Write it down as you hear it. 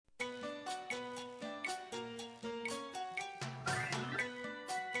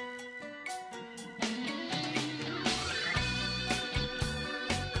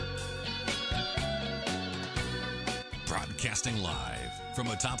Broadcasting live from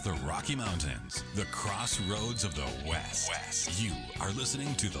atop the Rocky Mountains, the crossroads of the West. You are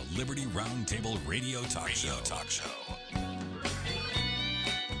listening to the Liberty Roundtable Radio Talk Show.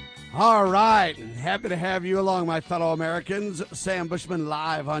 All right, happy to have you along, my fellow Americans. Sam Bushman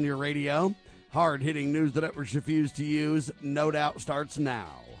live on your radio. Hard-hitting news the networks refuse to use, no doubt, starts now.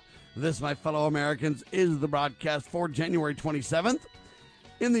 This, my fellow Americans, is the broadcast for January 27th.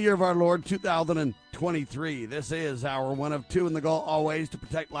 In the year of our Lord, 2023, this is our one of two, and the goal always to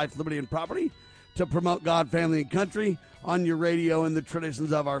protect life, liberty, and property, to promote God, family, and country on your radio and the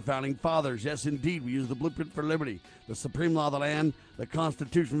traditions of our founding fathers. Yes, indeed, we use the blueprint for liberty, the supreme law of the land, the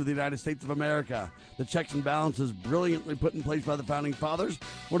Constitution of the United States of America, the checks and balances brilliantly put in place by the founding fathers,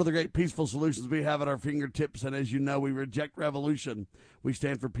 one of the great peaceful solutions we have at our fingertips, and as you know, we reject revolution. We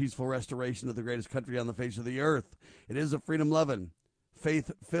stand for peaceful restoration of the greatest country on the face of the earth. It is a freedom-loving,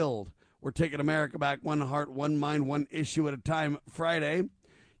 faith-filled, we're taking America back, one heart, one mind, one issue at a time Friday.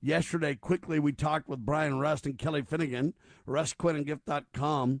 Yesterday, quickly, we talked with Brian Rust and Kelly Finnegan,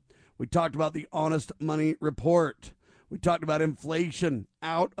 RustQuinnandGift.com. We talked about the Honest Money Report. We talked about inflation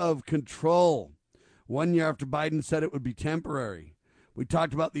out of control. 1 year after Biden said it would be temporary. We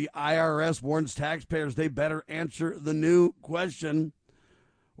talked about the IRS warns taxpayers they better answer the new question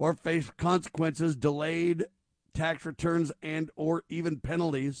or face consequences, delayed tax returns, and or even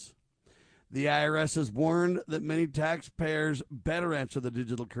penalties. The IRS has warned that many taxpayers better answer the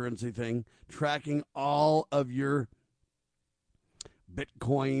digital currency thing, tracking all of your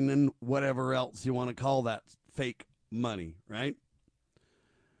Bitcoin and whatever else you want to call that fake money, right?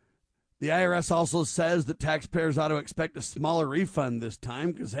 The IRS also says that taxpayers ought to expect a smaller refund this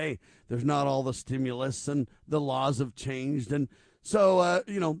time because, hey, there's not all the stimulus and the laws have changed. And so,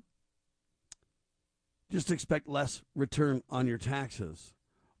 just expect less return on your taxes.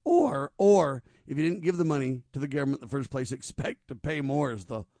 Or if you didn't give the money to the government in the first place, expect to pay more is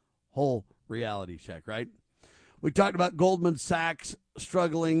the whole reality check, right? We talked about Goldman Sachs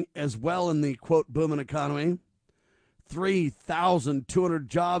struggling as well in the, quote, booming economy. 3,200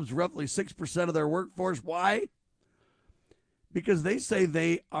 jobs, roughly 6% of their workforce. Why? Because they say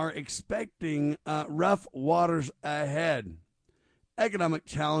they are expecting rough waters ahead. Economic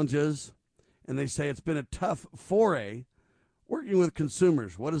challenges. And they say it's been a tough foray working with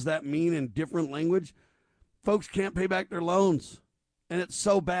consumers. What does that mean in different language? Folks can't pay back their loans. And it's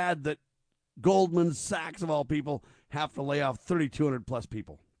so bad that Goldman Sachs, of all people, have to lay off 3,200 plus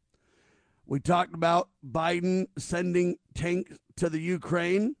people. We talked about Biden sending tanks to the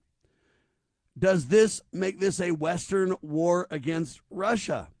Ukraine. Does this make this a Western war against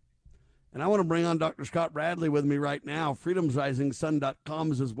Russia? And I want to bring on Dr. Scott Bradley with me right now.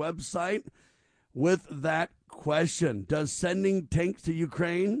 freedomsrisingsun.com is his website. With that question, does sending tanks to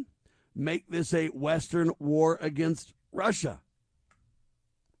Ukraine make this a Western war against Russia?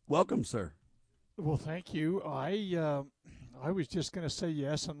 Welcome, sir. Well, thank you. I was just going to say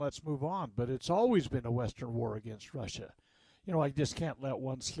yes and let's move on, but it's always been a Western war against Russia. You know, I just can't let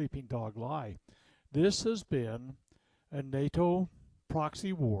one sleeping dog lie. This has been a NATO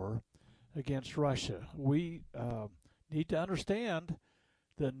proxy war against Russia. We need to understand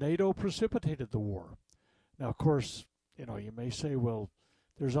that NATO precipitated the war. Now, of course, you know, you may say, well,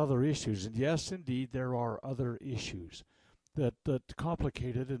 there's other issues. And yes, indeed, there are other issues that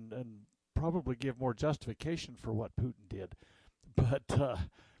complicate it and probably give more justification for what Putin did. But,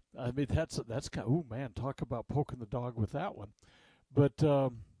 I mean, that's kind of, oh, man, talk about poking the dog with that one. But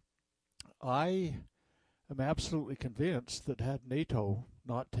I am absolutely convinced that had NATO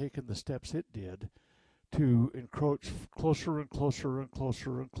not taken the steps it did to encroach closer and closer and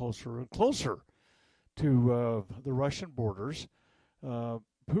closer and closer and closer to the Russian borders,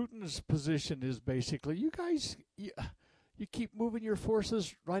 Putin's position is basically, you guys, you keep moving your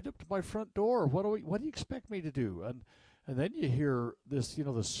forces right up to my front door. What do you expect me to do? And then you hear this, you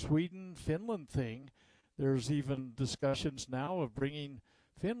know, the Sweden-Finland thing. There's even discussions now of bringing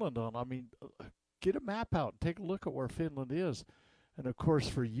Finland on. I mean, get a map out and take a look at where Finland is. And, of course,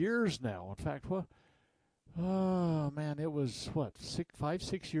 for years now, in fact, oh, man, it was, 5,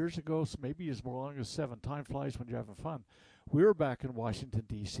 6 years ago, so maybe as long as 7. Time flies when you're having fun. We were back in Washington,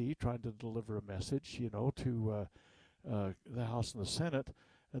 D.C., trying to deliver a message, you know, to the House and the Senate,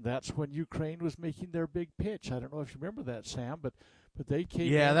 and that's when Ukraine was making their big pitch. I don't know if you remember that, Sam, but they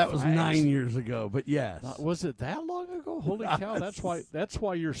came. Yeah, that was 9 years ago, but yes. Was it that long ago? Holy cow! That's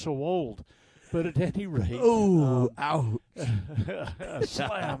why you're so old. But at any rate, ouch!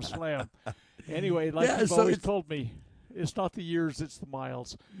 slam. Anyway, like you've always told me, it's not the years, it's the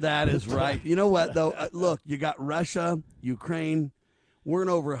miles. That is right. You know what, though? Look, you got Russia, Ukraine. We're in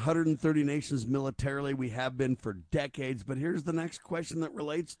over 130 nations militarily. We have been for decades. But here's the next question that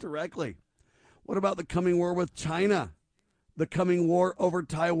relates directly. What about the coming war with China? The coming war over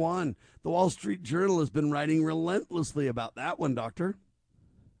Taiwan? The Wall Street Journal has been writing relentlessly about that one, Doctor.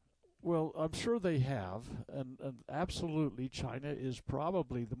 Well, I'm sure they have, and absolutely, China is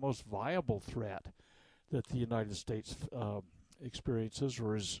probably the most viable threat that the United States experiences,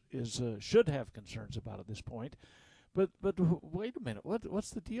 or should have concerns about at this point. But wait a minute,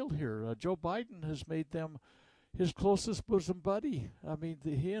 what's the deal here? Joe Biden has made them his closest bosom buddy. I mean,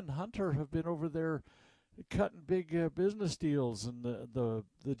 he and Hunter have been over there cutting big business deals, and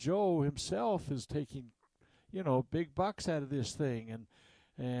the Joe himself is taking, big bucks out of this thing,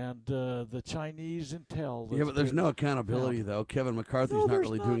 and the Chinese intel. Yeah, but there's no accountability, though. Kevin McCarthy's not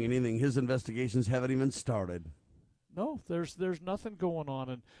really doing anything. His investigations haven't even started. No, there's nothing going on,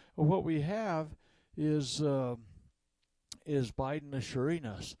 and what we have is Biden assuring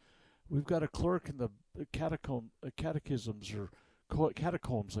us we've got a clerk in the catechisms, or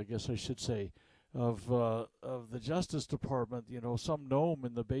catacombs, I guess I should say, of the Justice Department. Some gnome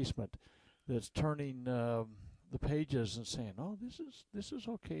in the basement that's turning the pages and saying, "Oh, this is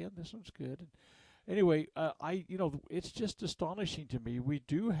okay, and this one's good." And anyway, it's just astonishing to me. We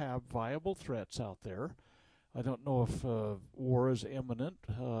do have viable threats out there. I don't know if war is imminent.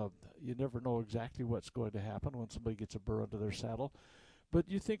 You never know exactly what's going to happen when somebody gets a burr under their saddle. But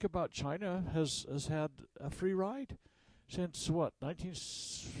you think about China has had a free ride since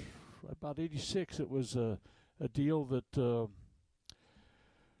about 86. It was a deal that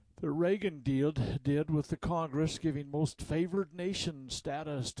Reagan did with the Congress, giving most favored nation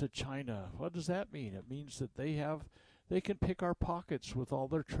status to China. What does that mean? It means that they can pick our pockets with all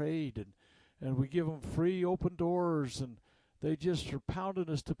their trade, and we give them free open doors, and they just are pounding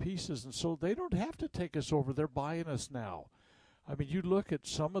us to pieces, and so they don't have to take us over. They're buying us now. I mean, you look at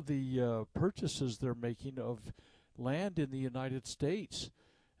some of the purchases they're making of land in the United States,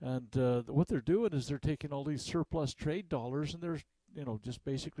 and what they're doing is they're taking all these surplus trade dollars, and they're just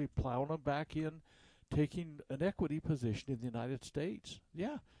basically plowing them back in, taking an equity position in the United States.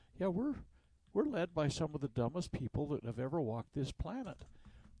 Yeah, we're led by some of the dumbest people that have ever walked this planet,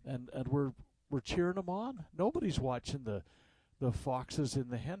 and we're cheering them on. Nobody's watching the foxes in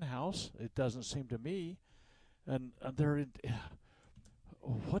the hen house. It doesn't seem to me, and they're in.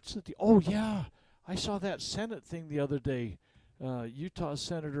 What's the deal? Oh yeah, I saw that Senate thing the other day. Utah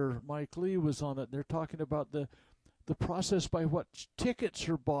Senator Mike Lee was on it. They're talking about the process by which tickets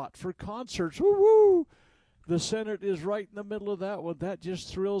are bought for concerts. Woo-woo! The Senate is right in the middle of that one. That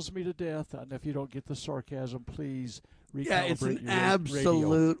just thrills me to death. And if you don't get the sarcasm, please recalibrate. Yeah, it's an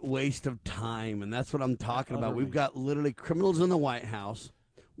absolute waste of time, and that's what I'm talking about. We've got literally criminals in the White House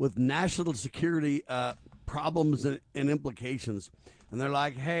with national security problems and implications, and they're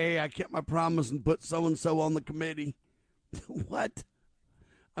like, hey, I kept my promise and put so-and-so on the committee. What?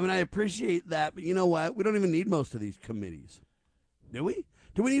 I mean, I appreciate that, but you know what? We don't even need most of these committees. Do we?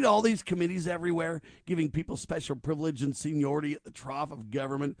 Do we need all these committees everywhere, giving people special privilege and seniority at the trough of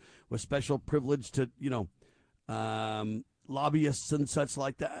government with special privilege to, lobbyists and such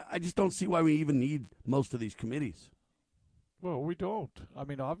like that? I just don't see why we even need most of these committees. Well, we don't. I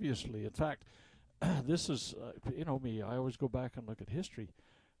mean, obviously. In fact, this is, me, I always go back and look at history.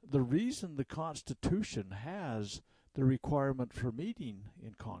 The reason the Constitution has the requirement for meeting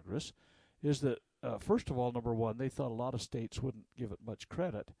in Congress is that, first of all, number one, they thought a lot of states wouldn't give it much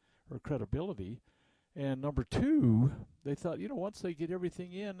credit or credibility. And number two, they thought, once they get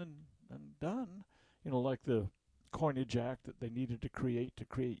everything in and done, like the Coinage Act that they needed to create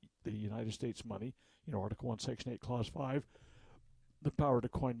the United States money, Article 1, Section 8, Clause 5, the power to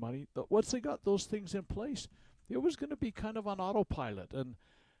coin money. Once they got those things in place, it was going to be kind of on autopilot. And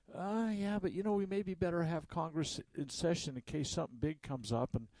but we maybe better have Congress in session in case something big comes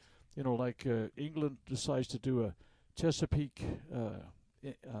up, and like England decides to do a Chesapeake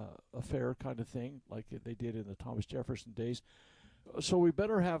affair kind of thing, like they did in the Thomas Jefferson days. So we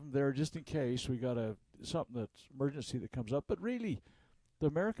better have them there just in case we got something that's emergency that comes up. But really, the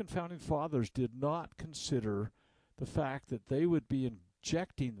American founding fathers did not consider the fact that they would be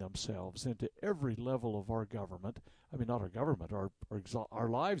injecting themselves into every level of our government. I mean, not our government, our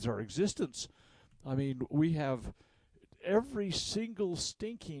lives, our existence. I mean, we have every single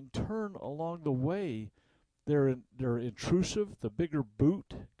stinking turn along the way. They're intrusive. The bigger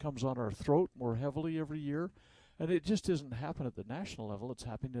boot comes on our throat more heavily every year. And it just isn't happening at the national level. It's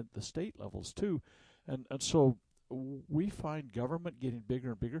happening at the state levels, too. And so we find government getting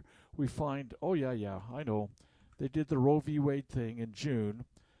bigger and bigger. We find, I know, they did the Roe v. Wade thing in June.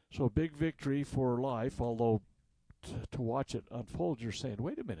 So a big victory for life, although to watch it unfold, you're saying,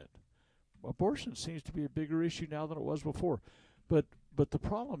 wait a minute, abortion seems to be a bigger issue now than it was before. But the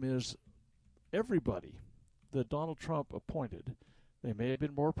problem is everybody that Donald Trump appointed, they may have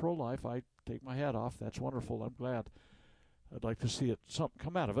been more pro-life. I take my hat off. That's wonderful. I'm glad. I'd like to see something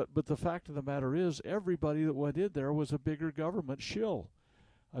come out of it. But the fact of the matter is everybody that went in there was a bigger government shill.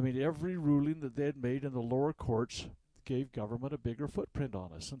 I mean, every ruling that they had made in the lower courts gave government a bigger footprint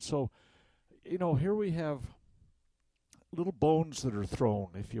on us. And so, here we have little bones that are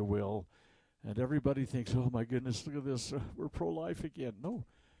thrown, if you will, and everybody thinks, oh, my goodness, look at this. We're pro-life again. No.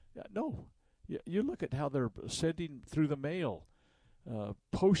 You look at how they're sending through the mail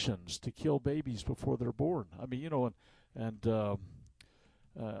potions to kill babies before they're born. I mean,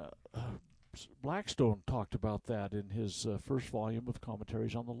 Blackstone talked about that in his first volume of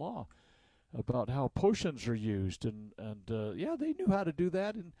Commentaries on the Law, about how potions are used, and they knew how to do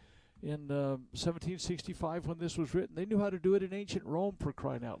that in 1765 when this was written. They knew how to do it in ancient Rome, for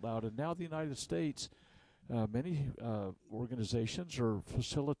crying out loud. And now the United States, many organizations are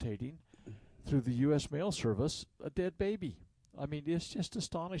facilitating through the U.S. Mail Service a dead baby. I mean, it's just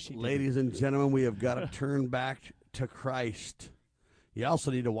astonishing. Ladies and gentlemen, we have got to turn back to Christ. You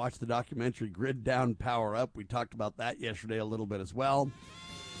also need to watch the documentary Grid Down, Power Up. We talked about that yesterday a little bit as well.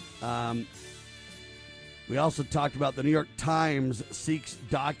 We also talked about the New York Times seeks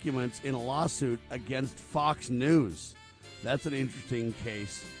documents in a lawsuit against Fox News. That's an interesting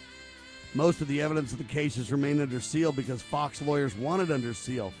case. Most of the evidence of the cases remain under seal because Fox lawyers want it under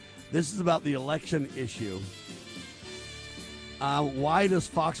seal. This is about the election issue. Why does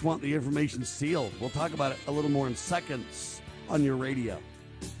Fox want the information sealed? We'll talk about it a little more in seconds on your radio.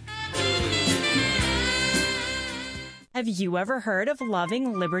 Have you ever heard of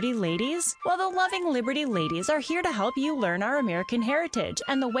Loving Liberty Ladies? Well, the Loving Liberty Ladies are here to help you learn our American heritage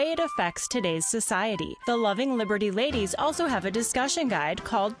and the way it affects today's society. The Loving Liberty Ladies also have a discussion guide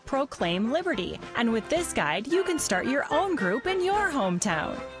called Proclaim Liberty. And with this guide, you can start your own group in your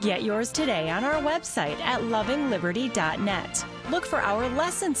hometown. Get yours today on our website at lovingliberty.net. Look for our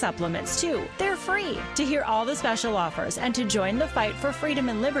lesson supplements, too. They're free. To hear all the special offers and to join the fight for freedom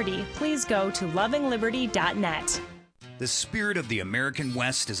and liberty, please go to lovingliberty.net. The spirit of the American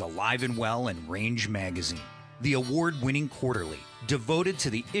West is alive and well in Range Magazine, the award-winning quarterly devoted to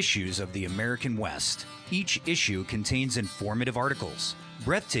the issues of the American West. Each issue contains informative articles,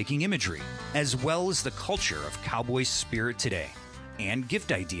 breathtaking imagery, as well as the culture of cowboy spirit today, and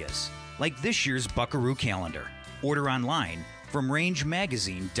gift ideas, like this year's Buckaroo calendar. Order online from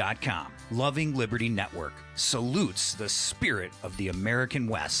rangemagazine.com. Loving Liberty Network salutes the spirit of the American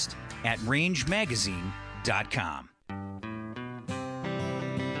West at rangemagazine.com.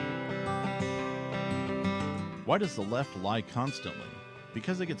 Why does the left lie constantly?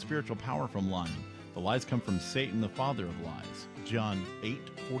 Because they get spiritual power from lying. The lies come from Satan, the father of lies. John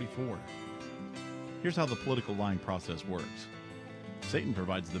 8:44. Here's how the political lying process works. Satan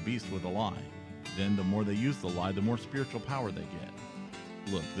provides the beast with a lie. Then the more they use the lie, the more spiritual power they get.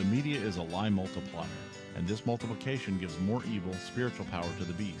 Look, the media is a lie multiplier, and this multiplication gives more evil spiritual power to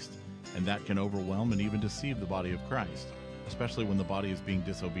the beast, and that can overwhelm and even deceive the body of Christ, especially when the body is being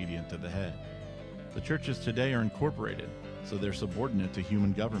disobedient to the head. The churches today are incorporated, so they're subordinate to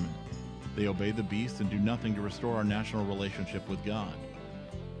human government. They obey the beast and do nothing to restore our national relationship with God.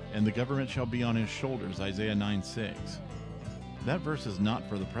 And the government shall be on his shoulders, Isaiah 9:6. That verse is not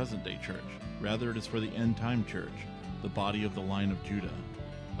for the present-day church. Rather, it is for the end-time church, the body of the line of Judah.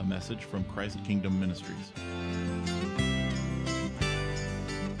 A message from Christ Kingdom Ministries.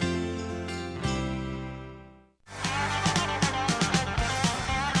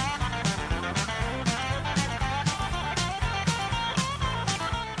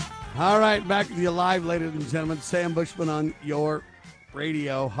 All right, back to you live, ladies and gentlemen. Sam Bushman on your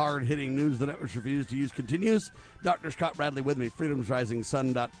radio. Hard-hitting news the networks refuse to use continues. Dr. Scott Bradley with me.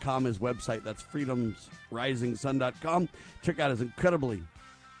 freedomsrisingsun.com, his website. That's freedomsrisingsun.com. Check out his incredibly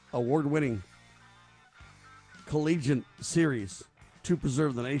award-winning collegiate series, To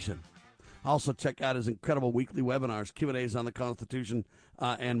Preserve the Nation. Also, check out his incredible weekly webinars, Q&As on the Constitution,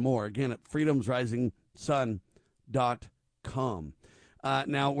 and more. Again, at freedomsrisingsun.com.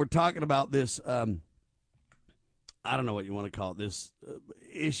 Now, we're talking about this, I don't know what you want to call it, this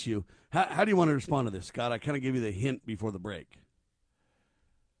issue. How do you want to respond to this, Scott? I kind of gave you the hint before the break.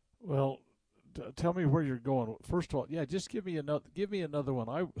 Well, tell me where you're going. First of all, just give me another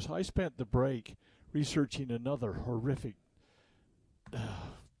one. I spent the break researching another horrific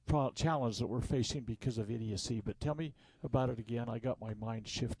challenge that we're facing because of idiocy, but tell me about it again. I got my mind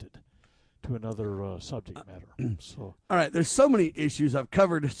shifted to another subject matter. So, all right, there's so many issues. I've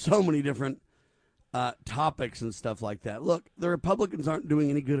covered so many different topics and stuff like that. Look, the Republicans aren't doing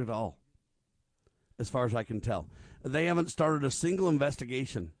any good at all, as far as I can tell. They haven't started a single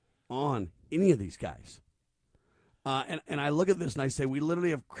investigation on any of these guys. And I look at this and I say, we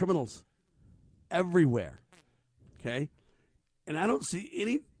literally have criminals everywhere, okay? And I don't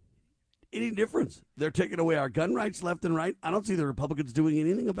see any difference. They're taking away our gun rights left and right. I don't see the Republicans doing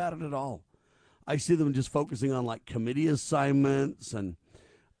anything about it at all. I see them just focusing on, like, committee assignments and,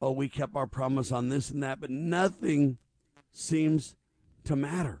 oh, we kept our promise on this and that, but nothing seems to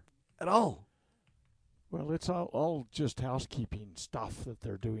matter at all. Well, it's all just housekeeping stuff that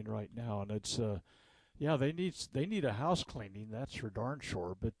they're doing right now, and it's yeah, they need a house cleaning, that's for darn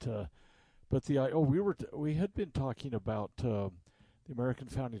sure. But we had been talking about the American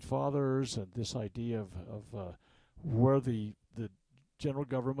founding fathers and this idea of where the general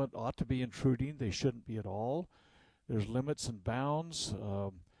government ought to be intruding. They shouldn't be at all. There's limits and bounds.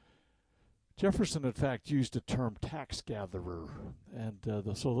 Jefferson, in fact, used the term tax gatherer, and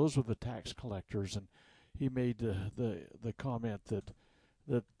so those were the tax collectors, and he made the comment that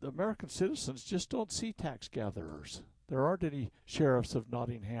American citizens just don't see tax gatherers. There aren't any sheriffs of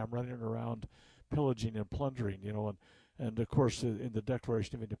Nottingham running around pillaging and plundering, and of course in the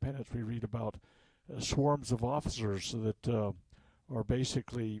Declaration of Independence we read about swarms of officers that are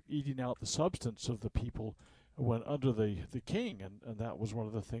basically eating out the substance of the people when under the king, and that was one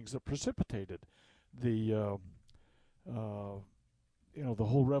of the things that precipitated the the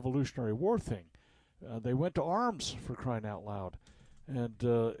whole Revolutionary War thing. They went to arms, for crying out loud. And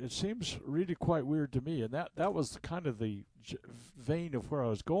it seems really quite weird to me. And that was kind of the vein of where I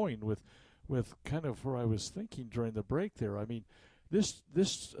was going with kind of where I was thinking during the break there. I mean, this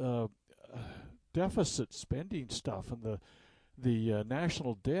deficit spending stuff and the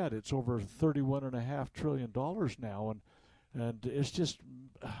national debt, it's over $31.5 trillion now. And it's just,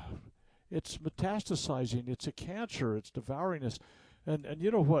 it's metastasizing. It's a cancer. It's devouring us. And you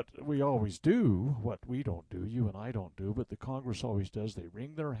know what we always do, what we don't do, you and I don't do, but the Congress always does. They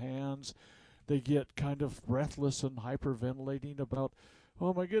wring their hands. They get kind of breathless and hyperventilating about,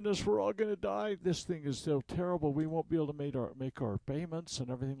 oh my goodness, we're all going to die. This thing is so terrible. We won't be able to make our payments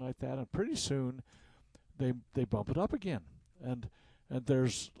and everything like that. And pretty soon they bump it up again. And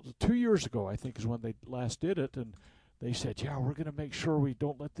there's 2 years ago, I think, is when they last did it. And they said, yeah, we're going to make sure we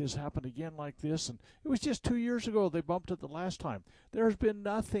don't let this happen again like this. And it was just 2 years ago they bumped it the last time. There's been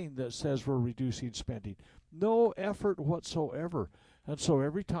nothing that says we're reducing spending. No effort whatsoever. And so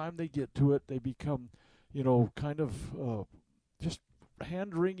every time they get to it, they become, kind of just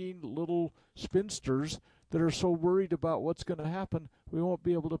hand-wringing little spinsters that are so worried about what's going to happen, we won't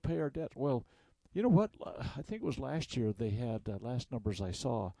be able to pay our debt. Well, you know what? I think it was last year they had, last numbers I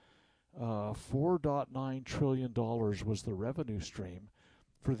saw, $4.9 trillion was the revenue stream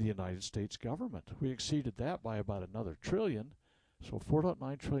for the United States government. We exceeded that by about another trillion. So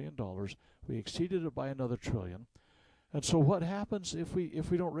 $4.9 trillion. We exceeded it by another trillion. And so what happens if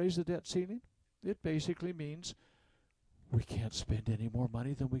we don't raise the debt ceiling? It basically means we can't spend any more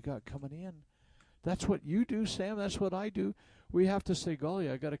money than we got coming in. That's what you do, Sam. That's what I do. We have to say, golly,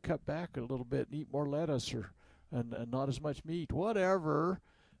 I got to cut back a little bit and eat more lettuce and not as much meat, whatever.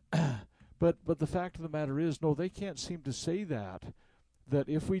 But the fact of the matter is, no, they can't seem to say that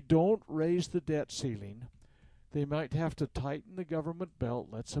if we don't raise the debt ceiling, they might have to tighten the government belt,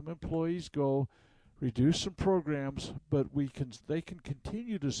 let some employees go, reduce some programs, but they can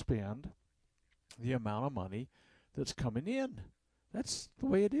continue to spend the amount of money that's coming in. That's the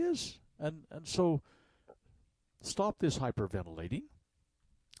way it is. And so stop this hyperventilating.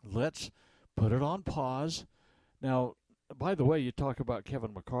 Let's put it on pause. Now, by the way, you talk about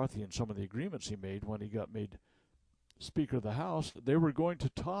Kevin McCarthy and some of the agreements he made when he got made Speaker of the House. They were going to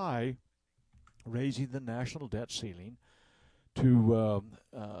tie raising the national debt ceiling to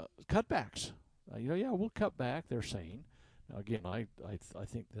cutbacks. Yeah, we'll cut back, they're saying. Now, again, I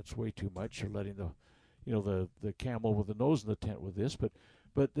think that's way too much. You're letting the camel with the nose in the tent with this,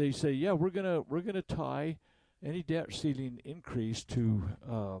 but they say, yeah, we're gonna tie any debt ceiling increase to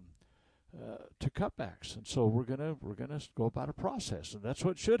cutbacks, and so we're gonna go about a process, and that's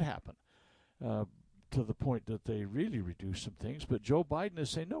what should happen, to the point that they really reduce some things. But Joe Biden is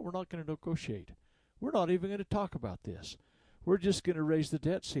saying, no, we're not going to negotiate. We're not even going to talk about this. We're just going to raise the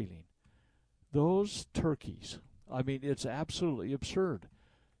debt ceiling. Those turkeys. I mean, it's absolutely absurd.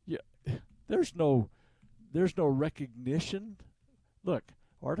 Yeah, there's no recognition. Look,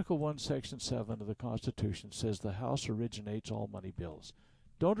 Article 1, Section 7 of the Constitution says the House originates all money bills.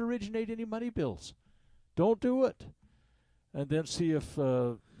 Don't originate any money bills. Don't do it. And then see if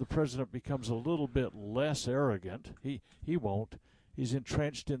the president becomes a little bit less arrogant. He won't. He's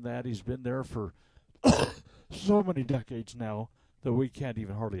entrenched in that. He's been there for so many decades now that we can't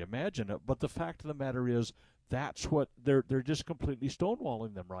even hardly imagine it. But the fact of the matter is, that's what they're just completely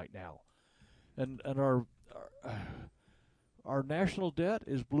stonewalling them right now, and our national debt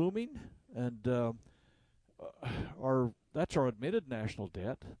is blooming, and that's our admitted national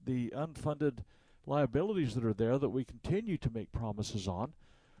debt. The unfunded liabilities that are there that we continue to make promises on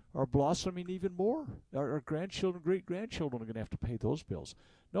are blossoming even more. Our grandchildren, great-grandchildren are going to have to pay those bills.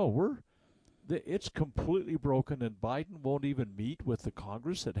 No, it's completely broken, and Biden won't even meet with the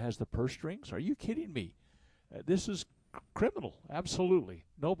Congress that has the purse strings. Are you kidding me? This is criminal, absolutely.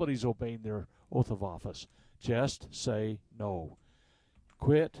 Nobody's obeying their oath of office. Just say no.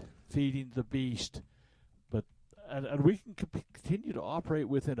 Quit feeding the beast. And we can continue to operate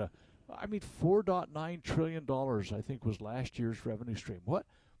within $4.9 trillion, I think, was last year's revenue stream. What?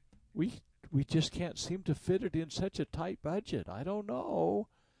 We just can't seem to fit it in such a tight budget. I don't know.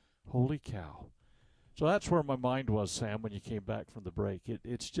 Holy cow. So that's where my mind was, Sam, when you came back from the break.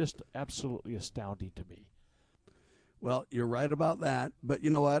 It's just absolutely astounding to me. Well, you're right about that. But you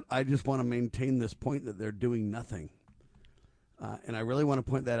know what? I just want to maintain this point that they're doing nothing. And I really want to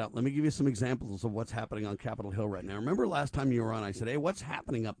point that out. Let me give you some examples of what's happening on Capitol Hill right now. Remember last time you were on, I said, hey, what's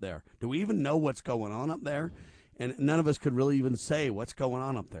happening up there? Do we even know what's going on up there? And none of us could really even say what's going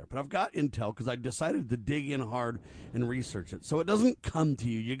on up there. But I've got intel because I decided to dig in hard and research it. So it doesn't come to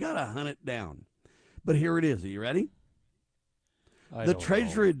you. You got to hunt it down. But here it is. Are you ready? The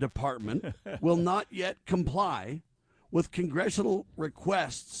Treasury Department will not yet comply with congressional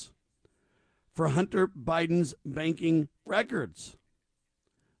requests for Hunter Biden's banking records,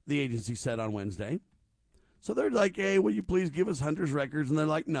 the agency said on Wednesday. So they're like, hey, will you please give us Hunter's records? And they're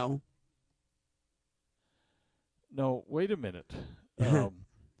like, no. No, wait a minute.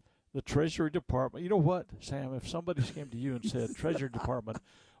 The Treasury Department, you know what, Sam, if somebody came to you and said, Treasury Department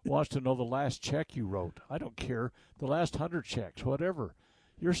wants to know the last check you wrote, I don't care, the last 100 checks, whatever,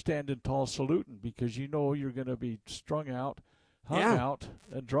 you're standing tall saluting because you know you're going to be strung out, hung out,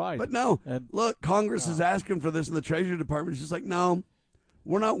 and dried. But no, and look, Congress is asking for this, and the Treasury Department is just like, no,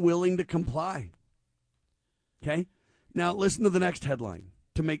 we're not willing to comply. Okay? Now, listen to the next headline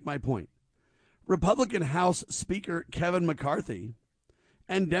to make my point. Republican House Speaker Kevin McCarthy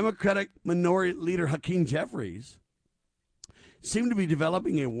and Democratic Minority Leader Hakeem Jeffries seem to be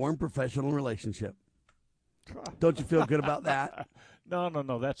developing a warm professional relationship. Don't you feel good about that?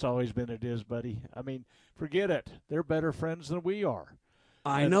 No. That's always been it is, buddy. I mean, forget it. They're better friends than we are.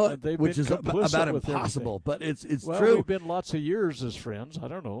 I know it, which is about impossible, but it's well, true. We've been lots of years as friends. I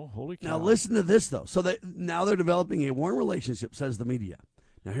don't know. Holy cow. Now listen to this, though. So now they're developing a warm relationship, says the media.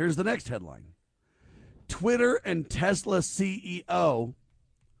 Now here's the next headline. Twitter and Tesla CEO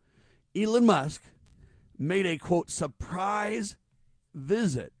Elon Musk made a, quote, surprise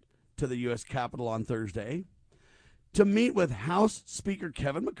visit to the U.S. Capitol on Thursday to meet with House Speaker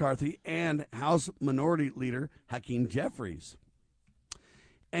Kevin McCarthy and House Minority Leader Hakeem Jeffries.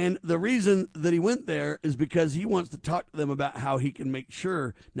 And the reason that he went there is because he wants to talk to them about how he can make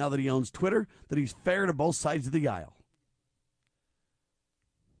sure, now that he owns Twitter, that he's fair to both sides of the aisle.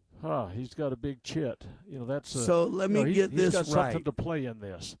 He's got a big chit. That's so let me get this right. He's got something to play in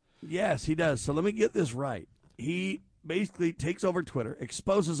this. Yes, he does. So let me get this right. He basically takes over Twitter,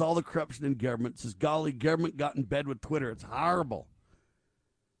 exposes all the corruption in government, says, golly, government got in bed with Twitter. It's horrible.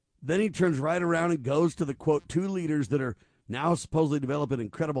 Then he turns right around and goes to the, quote, two leaders that are now supposedly developing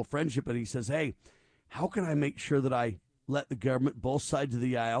incredible friendship, and he says, hey, how can I make sure that I let the government, both sides of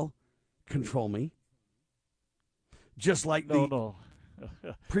the aisle, control me? Just like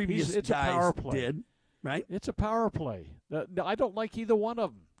previous guys did, right? It's a power play. I don't like either one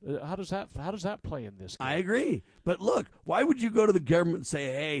of them. How does that play in this game? I agree. But look, why would you go to the government and say,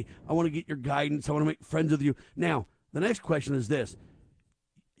 hey, I want to get your guidance, I want to make friends with you? Now, the next question is this.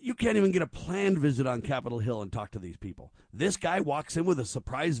 You can't even get a planned visit on Capitol Hill and talk to these people. This guy walks in with a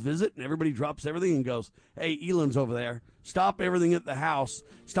surprise visit, and everybody drops everything and goes, hey, Elon's over there. Stop everything at the house.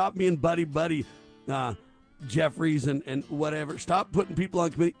 Stop being buddy, Jeffries and whatever. Stop putting people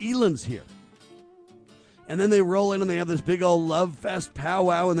on committee. Elon's here. And then they roll in and they have this big old love fest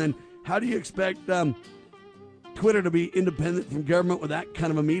powwow. And then how do you expect Twitter to be independent from government with that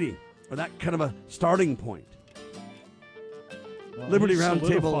kind of a meeting or that kind of a starting point? Well, Liberty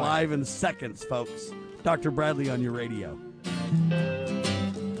Roundtable live in seconds, folks. Dr. Bradley on your radio.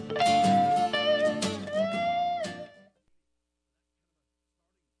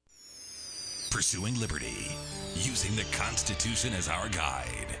 Pursuing liberty, using the Constitution as our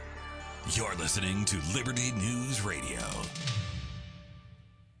guide. You're listening to Liberty News Radio.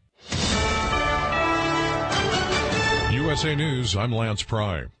 USA News, I'm Lance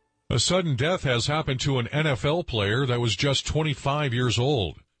Pry. A sudden death has happened to an NFL player that was just 25 years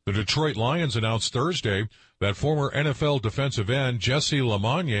old. The Detroit Lions announced Thursday that former NFL defensive end Jesse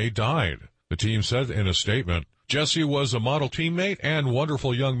Lamagna died. The team said in a statement, "Jesse was a model teammate and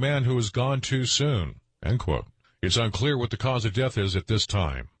wonderful young man who has gone too soon." End quote. It's unclear what the cause of death is at this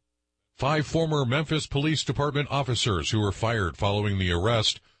time. 5 former Memphis Police Department officers who were fired following the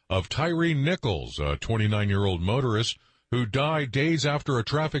arrest of Tyree Nichols, a 29-year-old motorist who died days after a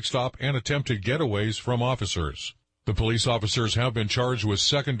traffic stop and attempted getaways from officers. The police officers have been charged with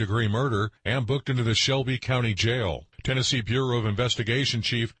second-degree murder and booked into the Shelby County Jail. Tennessee Bureau of Investigation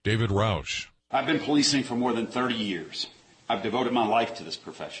Chief David Roush. I've been policing for more than 30 years. I've devoted my life to this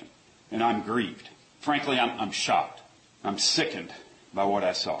profession, and I'm grieved. Frankly, I'm shocked. I'm sickened by what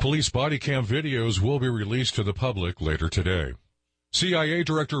I saw. Police body cam videos will be released to the public later today. CIA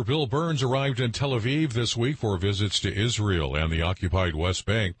Director Bill Burns arrived in Tel Aviv this week for visits to Israel and the occupied West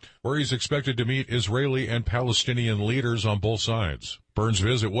Bank, where he's expected to meet Israeli and Palestinian leaders on both sides. Burns'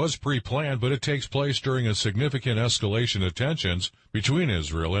 visit was pre-planned, but it takes place during a significant escalation of tensions between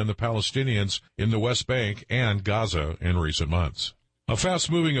Israel and the Palestinians in the West Bank and Gaza in recent months. A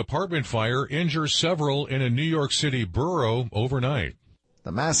fast-moving apartment fire injures several in a New York City borough overnight.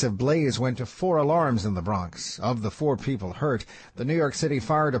 The massive blaze went to 4 alarms in the Bronx. Of the 4 people hurt, the New York City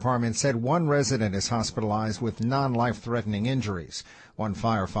Fire Department said 1 resident is hospitalized with non-life-threatening injuries. 1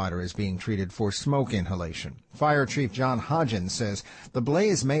 firefighter is being treated for smoke inhalation. Fire Chief John Hodgins says the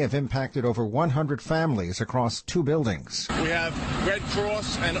blaze may have impacted over 100 families across 2 buildings. We have Red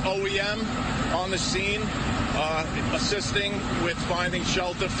Cross and OEM on the scene, assisting with finding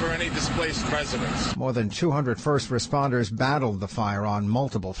shelter for any displaced residents. More than 200 first responders battled the fire on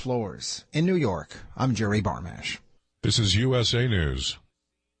multiple floors. In New York, I'm Jerry Barmash. This is USA News.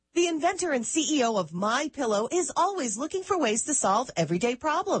 The inventor and CEO of MyPillow is always looking for ways to solve everyday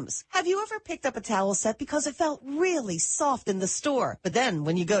problems. Have you ever picked up a towel set because it felt really soft in the store, but then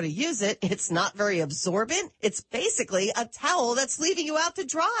when you go to use it, it's not very absorbent? It's basically a towel that's leaving you out to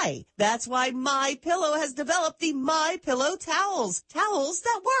dry. That's why MyPillow has developed the MyPillow towels. Towels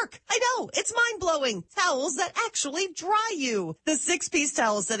that work. I know, it's mind-blowing. Towels that actually dry you. The 6-piece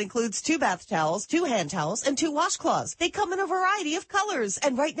towel set includes 2 bath towels, 2 hand towels, and 2 washcloths. They come in a variety of colors,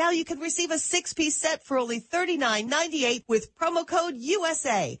 and right now you can receive a 6-piece set for only $39.98 with promo code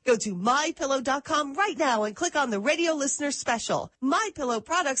USA. Go to MyPillow.com right now and click on the radio listener special. MyPillow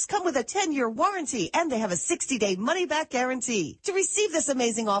products come with a 10-year warranty and they have a 60-day money-back guarantee. To receive this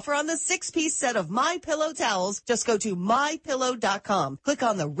amazing offer on the 6-piece set of MyPillow towels, just go to MyPillow.com, click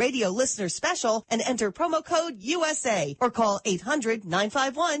on the radio listener special, and enter promo code USA or call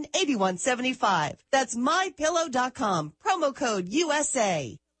 800-951-8175. That's MyPillow.com, promo code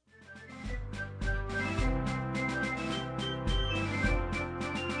USA.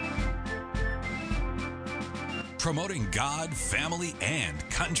 Promoting God, family, and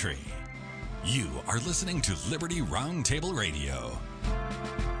country. You are listening to Liberty Roundtable Radio.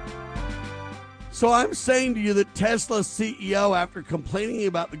 So I'm saying to you that Tesla's CEO, after complaining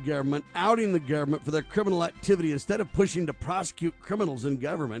about the government, outing the government for their criminal activity, instead of pushing to prosecute criminals in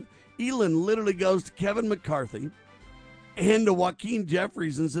government, Elon literally goes to Kevin McCarthy and to Joaquin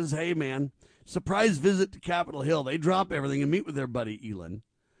Jeffries and says, hey, man, surprise visit to Capitol Hill. They drop everything and meet with their buddy Elon.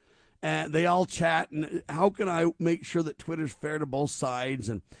 And they all chat, and how can I make sure that Twitter's fair to both sides,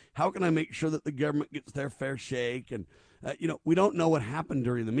 and how can I make sure that the government gets their fair shake? And, we don't know what happened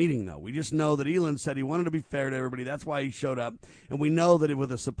during the meeting, though. We just know that Elon said he wanted to be fair to everybody. That's why he showed up. And we know that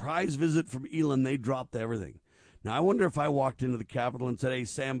with a surprise visit from Elon, they dropped everything. Now, I wonder if I walked into the Capitol and said, hey,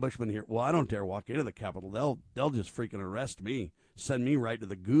 Sam Bushman here. Well, I don't dare walk into the Capitol. They'll just freaking arrest me, send me right to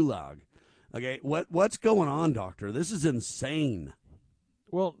the gulag. Okay, what's going on, Doctor? This is insane.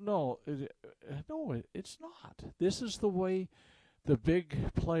 Well, no, it's not. This is the way the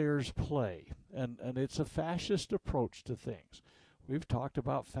big players play, and it's a fascist approach to things. We've talked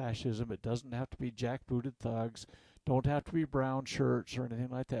about fascism. It doesn't have to be jackbooted thugs, don't have to be brown shirts or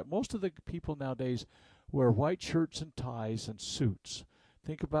anything like that. Most of the people nowadays wear white shirts and ties and suits.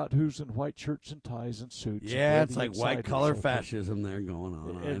 Think about who's in white shirts and ties and suits. Yeah, it's like white-collar fascism there going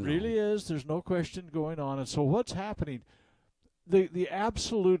on. It really is. There's no question going on. And so what's happening? The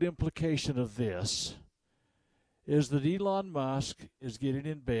absolute implication of this is that Elon Musk is getting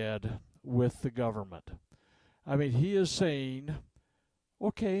in bed with the government. I mean, he is saying,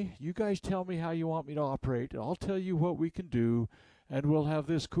 okay, you guys tell me how you want me to operate, and I'll tell you what we can do, and we'll have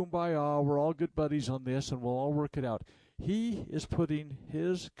this kumbaya, we're all good buddies on this, and we'll all work it out. He is putting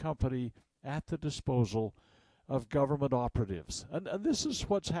his company at the disposal of government operatives. And this is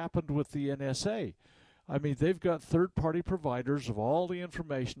what's happened with the NSA. I mean, they've got third-party providers of all the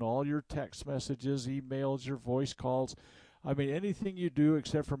information, all your text messages, emails, your voice calls. I mean, anything you do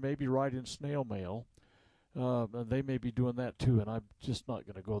except for maybe write in snail mail. And they may be doing that too, and I'm just not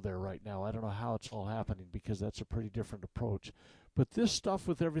going to go there right now. I don't know how it's all happening because that's a pretty different approach. But this stuff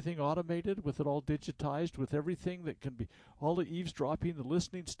with everything automated, with it all digitized, with everything that can be, all the eavesdropping, the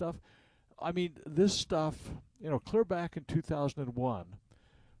listening stuff, I mean, this stuff, clear back in 2001,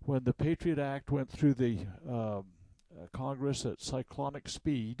 when the Patriot Act went through the Congress at cyclonic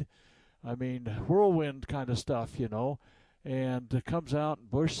speed, I mean, whirlwind kind of stuff, and it comes out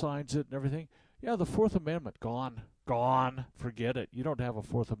and Bush signs it and everything. Yeah, the Fourth Amendment, gone, forget it. You don't have a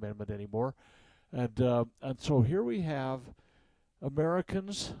Fourth Amendment anymore. And so here we have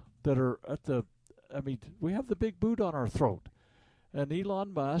Americans that are we have the big boot on our throat. And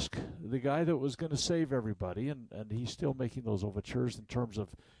Elon Musk, the guy that was going to save everybody, and he's still making those overtures in terms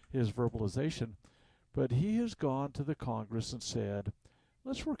of his verbalization, but he has gone to the Congress and said,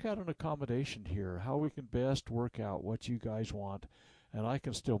 let's work out an accommodation here, how we can best work out what you guys want, and I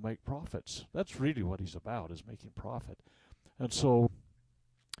can still make profits. That's really what he's about, is making profit. And so,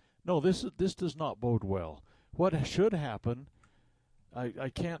 no, this does not bode well. What should happen,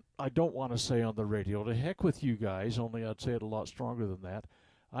 I don't want to say on the radio, to heck with you guys, only I'd say it a lot stronger than that.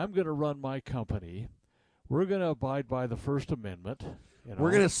 I'm going to run my company. We're going to abide by the First Amendment.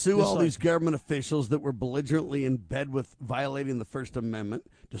 We're going to sue all these government officials that were belligerently in bed with violating the First Amendment,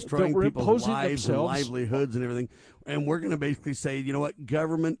 destroying people's lives and livelihoods and everything. And we're going to basically say, you know what,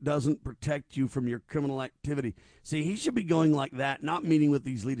 government doesn't protect you from your criminal activity. See, he should be going like that, not meeting with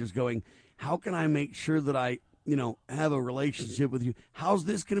these leaders going, how can I make sure that I have a relationship with you? How's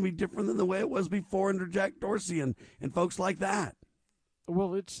this going to be different than the way it was before under Jack Dorsey and folks like that?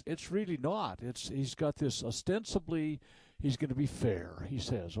 Well, it's really not. He's got this ostensibly he's going to be fair. He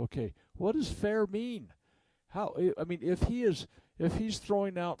says, okay, what does fair mean? If he's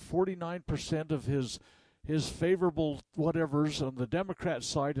throwing out 49% of his favorable whatevers on the Democrat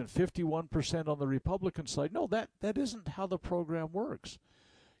side and 51% on the Republican side, no, that isn't how the program works.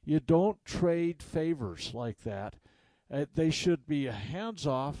 You don't trade favors like that. They should be hands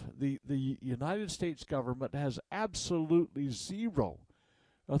off. The United States government has absolutely zero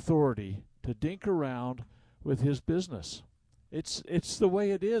authority to dink around with his business. It's the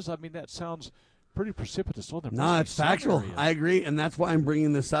way it is. I mean, that sounds pretty precipitous. No, it's factual. I agree, and that's why I'm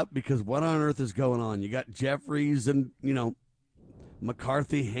bringing this up, because what on earth is going on? You got Jeffries and,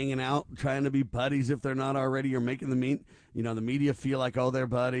 McCarthy hanging out, trying to be buddies if they're not already, or making the media feel like, oh, they're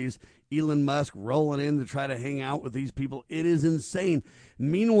buddies. Elon Musk rolling in to try to hang out with these people. It is insane.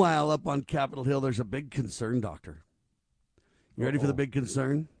 Meanwhile, up on Capitol Hill, there's a big concern, Doctor. You ready for the big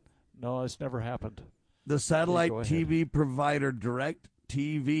concern? No, it's never happened. The satellite TV provider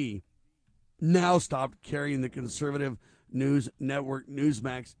DirecTV now stopped carrying the conservative news network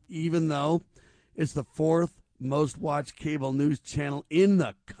Newsmax, even though it's the fourth most watched cable news channel in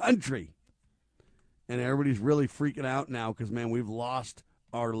the country. And everybody's really freaking out now because, man, we've lost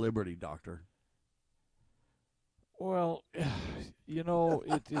our liberty, Doctor. Well,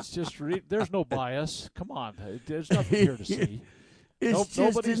 it's just there's no bias. Come on. There's nothing here to see. It's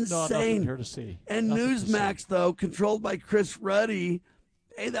just insane. Nothing here to see. And Newsmax, though, controlled by Chris Ruddy,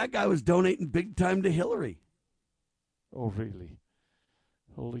 hey, that guy was donating big time to Hillary. Oh, really?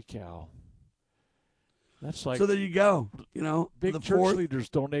 Holy cow. That's like, so there you go. Big church leaders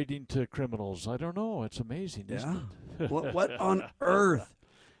donating to criminals. I don't know. It's amazing, isn't it? What on earth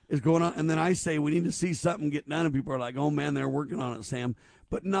is going on? And then I say we need to see something get done, and people are like, oh, man, they're working on it, Sam.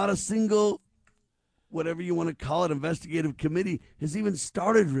 But not a single, whatever you want to call it, investigative committee has even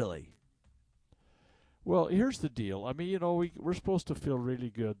started, really. Well, here's the deal. I mean, we're supposed to feel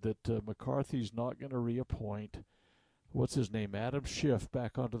really good that McCarthy's not going to reappoint what's his name, Adam Schiff,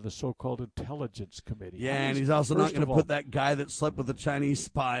 back onto the so-called Intelligence Committee. Yeah, and he's also not going to put that guy that slept with the Chinese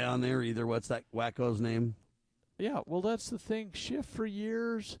spy on there either. What's that wacko's name? Yeah, well, that's the thing. Schiff for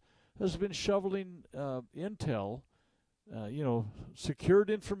years has been shoveling intel, secured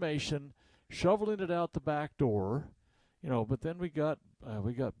information, shoveling it out the back door. But then we got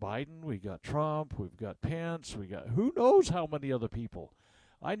Biden, we got Trump, we've got Pence, we got who knows how many other people.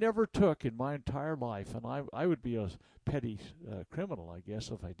 I never took in my entire life, and I would be a petty criminal, I guess,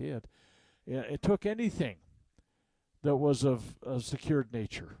 if I did. It took anything that was of a secured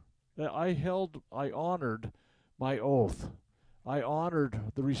nature. I honored my oath. I honored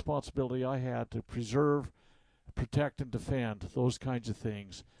the responsibility I had to preserve, protect, and defend those kinds of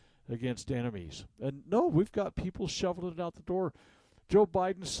things against enemies. And no, we've got people shoveling it out the door. Joe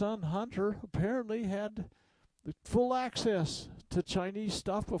Biden's son, Hunter, apparently had full access to Chinese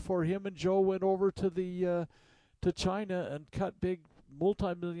stuff before him and Joe went over to to China and cut big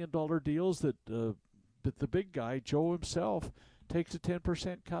multi-million-dollar deals that the big guy, Joe himself, takes a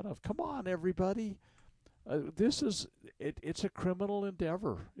 10% cut of. Come on, everybody. This is it's a criminal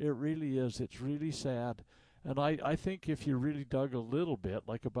endeavor. It really is. It's really sad. And I think if you really dug a little bit,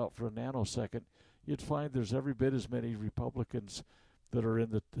 like about for a nanosecond, you'd find there's every bit as many Republicans that are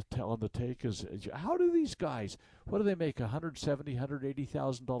in on the take as how do these guys? What do they make? $170,000,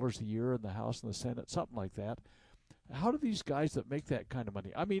 $180,000 a year in the House and the Senate, something like that. How do these guys that make that kind of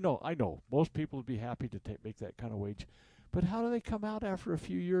money? I mean, no, I know most people would be happy to make that kind of wage, but how do they come out after a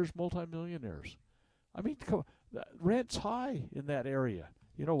few years multimillionaires? I mean, rent's high in that area.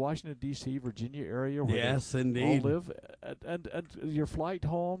 You know, Washington, D.C., Virginia area where yes, they indeed. all live. And your flight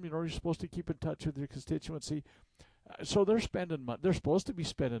home, you're supposed to keep in touch with your constituency. So they're spending money. They're supposed to be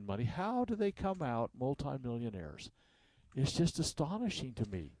spending money. How do they come out multimillionaires? It's just astonishing to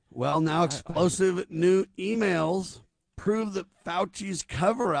me. Well, now explosive new emails prove that Fauci's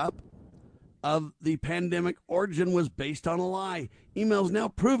cover-up of the pandemic origin was based on a lie. Emails now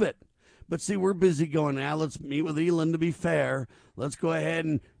prove it. But see, we're busy going, let's meet with Elon to be fair. Let's go ahead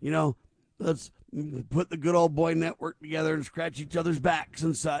and, let's put the good old boy network together and scratch each other's backs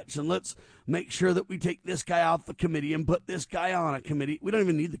and such. And let's make sure that we take this guy off the committee and put this guy on a committee. We don't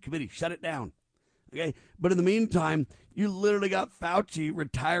even need the committee. Shut it down. Okay. But in the meantime, you literally got Fauci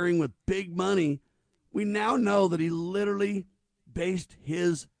retiring with big money. We now know that he literally based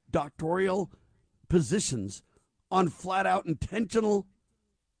his doctoral positions on flat out intentional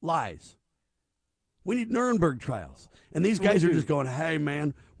lies. We need Nuremberg trials. And these guys are just going, hey,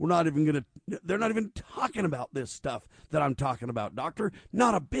 man, they're not even talking about this stuff that I'm talking about, doctor.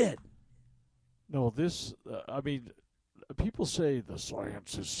 Not a bit. No, people say the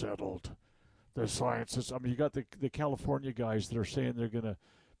science is settled. The science is, you got the California guys that are saying they're going to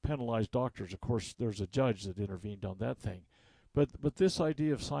penalize doctors. Of course, there's a judge that intervened on that thing. But this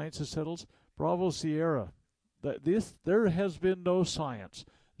idea of science is settled, Bravo Sierra, there has been no science.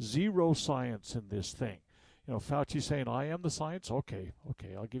 Zero science in this thing. Fauci saying, I am the science? Okay,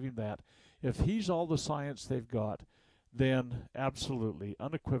 I'll give him that. If he's all the science they've got, then absolutely,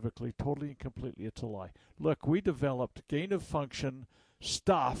 unequivocally, totally and completely, it's a lie. Look, we developed gain-of-function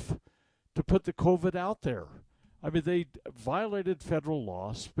stuff to put the COVID out there. They violated federal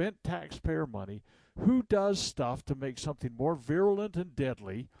law, spent taxpayer money. Who does stuff to make something more virulent and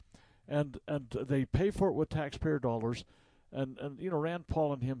deadly, and they pay for it with taxpayer dollars? And Rand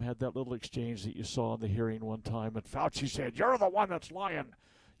Paul and him had that little exchange that you saw in the hearing one time, and Fauci said, you're the one that's lying.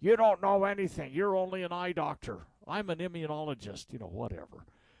 You don't know anything. You're only an eye doctor. I'm an immunologist, whatever.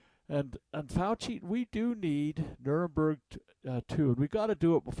 And Fauci, we do need Nuremberg too, and we got to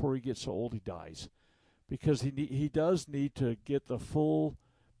do it before he gets so old he dies, because he does need to get the full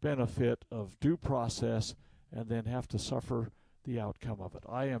benefit of due process and then have to suffer the outcome of it.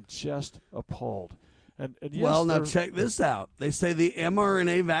 I am just appalled. And yes, well, now check this out. They say the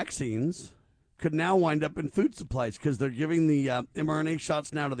mRNA vaccines could now wind up in food supplies because they're giving the mRNA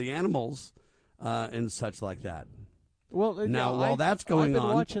shots now to the animals and such like that. Well, now, while that's going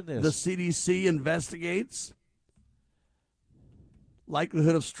on, the CDC investigates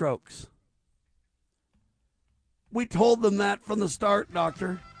likelihood of strokes. We told them that from the start,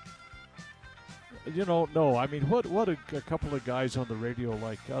 doctor. No. What a couple of guys on the radio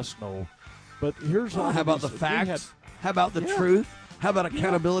like us know. But here's how about the facts? How about the truth? How about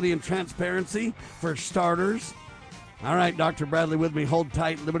accountability and transparency for starters? All right, Dr. Bradley with me. Hold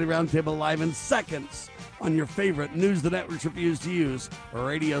tight. Liberty Roundtable live in seconds on your favorite News the Networks refuse to use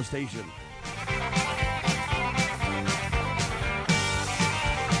radio station.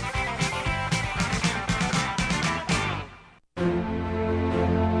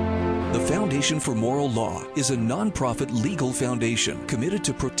 Foundation for Moral Law is a nonprofit legal foundation committed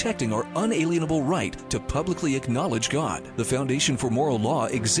to protecting our unalienable right to publicly acknowledge God. The Foundation for Moral Law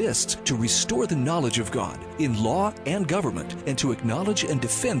exists to restore the knowledge of God in law and government, and to acknowledge and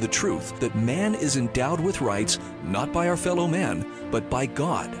defend the truth that man is endowed with rights not by our fellow man, but by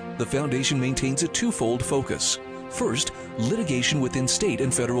God. The foundation maintains a twofold focus. First, litigation within state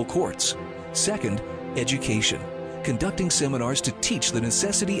and federal courts. Second, education, conducting seminars to teach the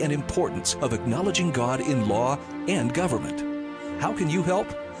necessity and importance of acknowledging God in law and government. How can you help?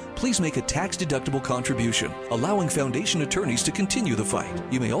 Please make a tax-deductible contribution, allowing foundation attorneys to continue the fight.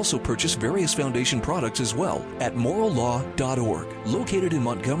 You may also purchase various foundation products as well at morallaw.org. Located in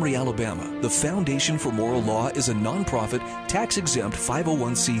Montgomery, Alabama, the Foundation for Moral Law is a nonprofit, tax-exempt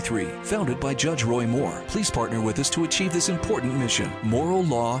 501c3 founded by Judge Roy Moore. Please partner with us to achieve this important mission.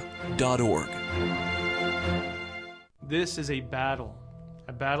 morallaw.org. This is a battle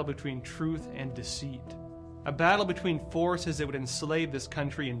between truth and deceit, a battle between forces that would enslave this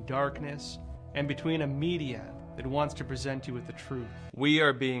country in darkness, and between a media that wants to present you with the truth. We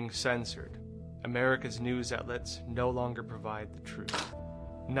are being censored. America's news outlets no longer provide the truth.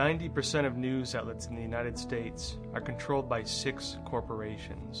 90% of news outlets in the United States are controlled by 6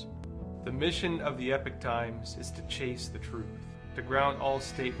 corporations. The mission of the Epoch Times is to chase the truth, to ground all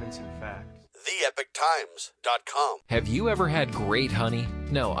statements in fact. TheEpochTimes.com. Have you ever had great honey?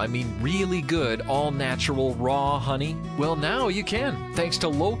 No, I mean really good, all-natural, raw honey? Well, now you can, thanks to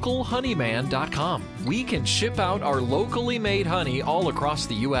LocalHoneyman.com. We can ship out our locally made honey all across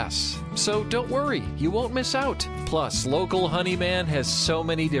the U.S. So don't worry, you won't miss out. Plus, Local Honeyman has so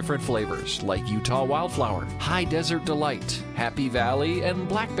many different flavors, like Utah Wildflower, High Desert Delight, Happy Valley, and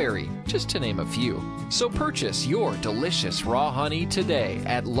Blackberry, just to name a few. So purchase your delicious raw honey today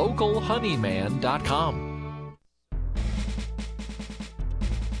at LocalHoneyman.com.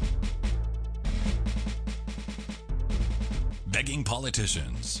 Begging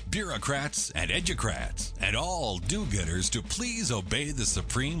politicians, bureaucrats, and educrats, and all do-gooders to please obey the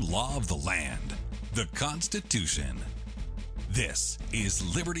supreme law of the land, the Constitution. This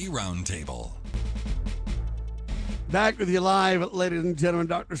is Liberty Roundtable. Back with you live, ladies and gentlemen,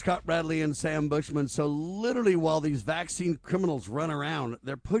 Dr. Scott Bradley and Sam Bushman. So literally while these vaccine criminals run around,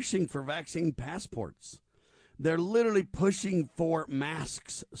 they're pushing for vaccine passports. They're literally pushing for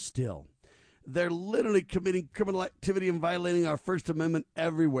masks still. They're literally committing criminal activity and violating our First Amendment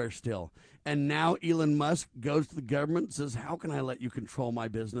everywhere still. And now Elon Musk goes to the government and says, how can I let you control my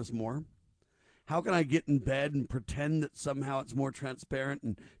business more? How can I get in bed and pretend that somehow it's more transparent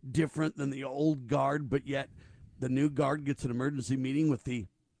and different than the old guard, but yet the new guard gets an emergency meeting with the,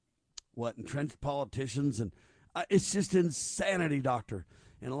 entrenched politicians? And it's just insanity, doctor.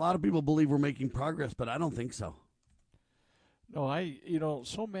 And a lot of people believe we're making progress, but I don't think so. No,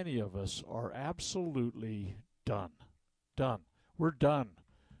 so many of us are absolutely done. We're done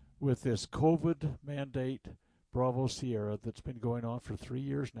with this COVID mandate, Bravo Sierra, that's been going on for 3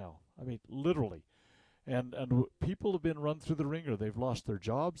 years now. I mean, literally. And people have been run through the ringer. They've lost their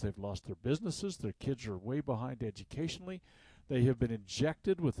jobs. They've lost their businesses. Their kids are way behind educationally. They have been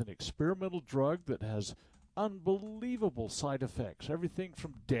injected with an experimental drug that has unbelievable side effects, everything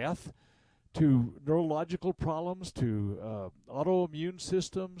from death to neurological problems, to autoimmune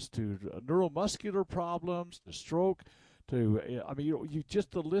systems, to neuromuscular problems, to stroke, to you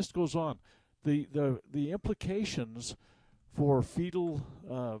just, the list goes on. The implications for fetal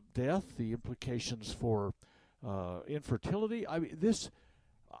death, the implications for infertility. I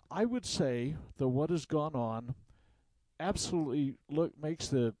would say that what has gone on absolutely makes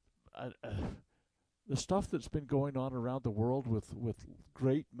the stuff that's been going on around the world with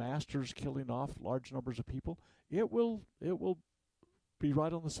great masters killing off large numbers of people, it will be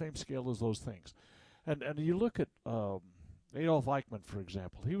right on the same scale as those things. And you look at Adolf Eichmann, for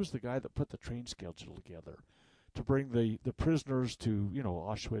example. He was the guy that put the train schedule together to bring the prisoners to,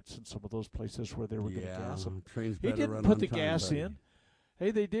 Auschwitz and some of those places where they were going to gas them. He didn't put the gas in.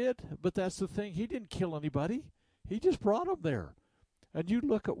 Hey, they did, but that's the thing. He didn't kill anybody. He just brought them there. And you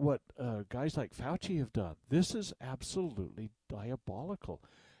look at what guys like Fauci have done. This is absolutely diabolical.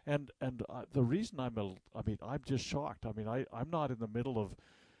 And the reason I'm just shocked. I'm not in the middle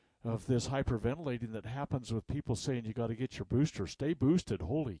of this hyperventilating that happens with people saying you got to get your booster. Stay boosted.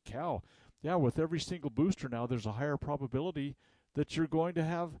 Holy cow. Yeah, with every single booster now, there's a higher probability that you're going to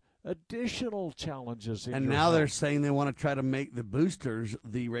have additional challenges in and your now health. They're saying they want to try to make the boosters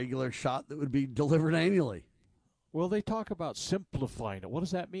the regular shot that would be delivered annually. Well, they talk about simplifying it. What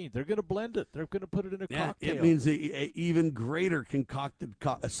does that mean? They're going to blend it. They're going to put it in a cocktail. It means a even greater concocted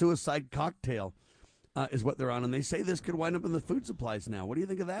a suicide cocktail is what they're on. And they say this could wind up in the food supplies now. What do you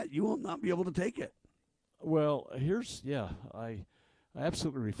think of that? You will not be able to take it. Well, I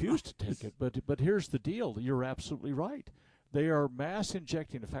absolutely refuse to take it. But here's the deal. You're absolutely right. They are mass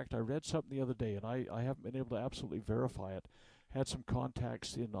injecting. In fact, I read something the other day, and I haven't been able to absolutely verify it. Had some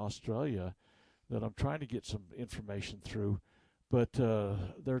contacts in Australia that I'm trying to get some information through, but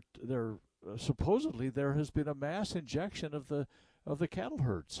they're supposedly there has been a mass injection of the cattle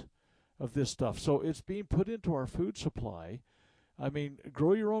herds of this stuff. So it's being put into our food supply. I mean,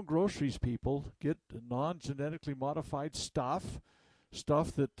 grow your own groceries, people. Get non-genetically modified stuff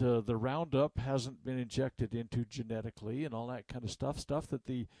that the Roundup hasn't been injected into genetically and all that kind of stuff that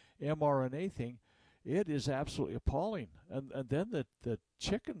the mRNA thing. It is absolutely appalling. And then the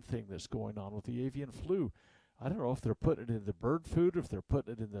chicken thing that's going on with the avian flu. I don't know if they're putting it in the bird food, if they're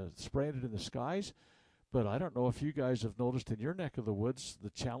putting it spraying it in the skies, but I don't know if you guys have noticed in your neck of the woods the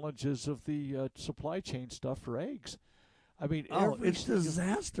challenges of the supply chain stuff for eggs. I mean, it's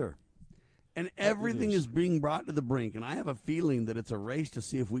disaster. And everything is being brought to the brink. And I have a feeling that it's a race to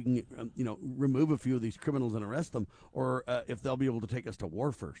see if we can, remove a few of these criminals and arrest them, or if they'll be able to take us to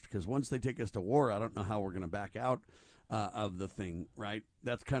war first. Because once they take us to war, I don't know how we're going to back out of the thing, right?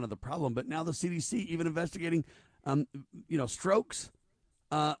 That's kind of the problem. But now the CDC even investigating, strokes,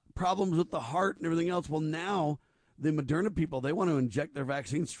 problems with the heart and everything else. Well, now the Moderna people, they want to inject their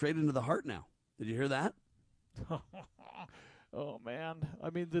vaccine straight into the heart now. Did you hear that? Oh, man. I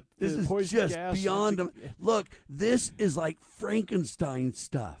mean, this is just beyond. Look, this is like Frankenstein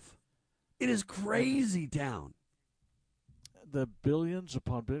stuff. It is crazy town. The billions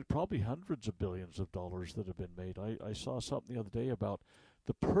upon billions, probably hundreds of billions of dollars that have been made. I saw something the other day about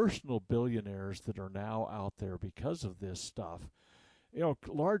the personal billionaires that are now out there because of this stuff.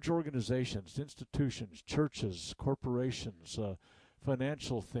 Large organizations, institutions, churches, corporations,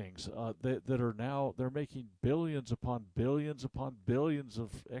 financial things that are now, they're making billions upon billions upon billions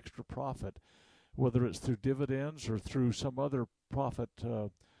of extra profit, whether it's through dividends or through some other profit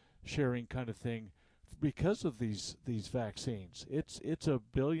sharing kind of thing, because of these vaccines. It's a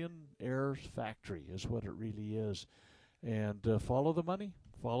billionaire's factory is what it really is. And follow the money.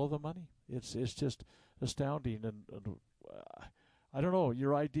 It's just astounding. And I don't know,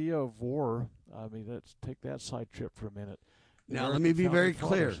 your idea of war, I mean, let's take that side trip for a minute. Now, let me be very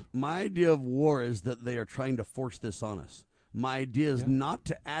clear. My idea of war is that they are trying to force this on us. My idea is not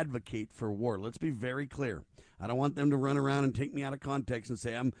to advocate for war. Let's be very clear. I don't want them to run around and take me out of context and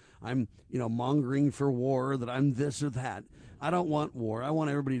say I'm mongering for war, that I'm this or that. I don't want war. I want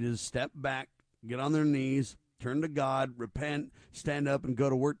everybody to step back, get on their knees, turn to God, repent, stand up, and go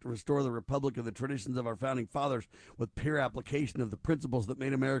to work to restore the republic of the traditions of our founding fathers with pure application of the principles that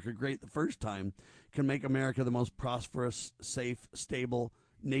made America great the first time, can make America the most prosperous, safe, stable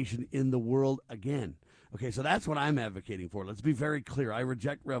nation in the world again. Okay, so that's what I'm advocating for. Let's be very clear. I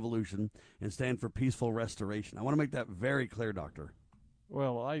reject revolution and stand for peaceful restoration. I want to make that very clear, Doctor.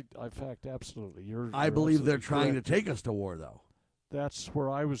 Well, in fact, absolutely. I believe they're trying to take us to war, though. That's where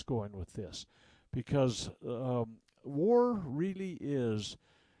I was going with this. Because war really is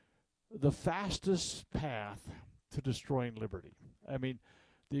the fastest path to destroying liberty. I mean,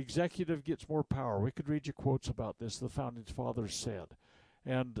 the executive gets more power. We could read you quotes about this, the founding fathers said.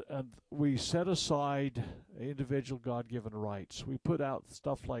 And we set aside individual God-given rights. We put out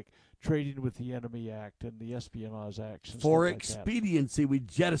stuff like Trading with the Enemy Act and the Espionage Act. For expediency, we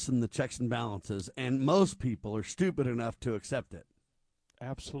jettison the checks and balances, and most people are stupid enough to accept it.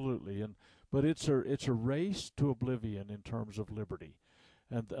 Absolutely, but it's a race to oblivion in terms of liberty.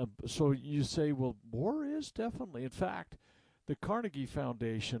 And so you say, well, war is definitely. In fact, the Carnegie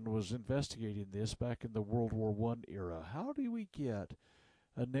Foundation was investigating this back in the World War I era. How do we get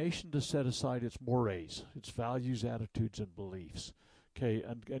a nation to set aside its mores, its values, attitudes, and beliefs, okay,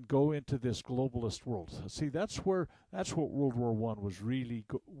 and go into this globalist world? See, that's what World War I was really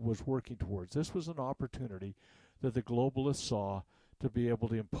was working towards. This was an opportunity that the globalists saw to be able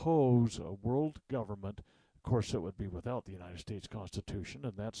to impose a world government. Of course, it would be without the United States Constitution,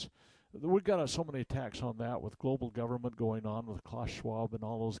 and we've got so many attacks on that with global government going on with Klaus Schwab and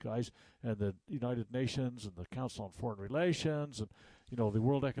all those guys, and the United Nations and the Council on Foreign Relations, and the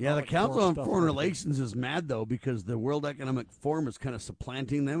World Economic Forum. Yeah, the Council on Foreign Relations is mad, though, because the World Economic Forum is kind of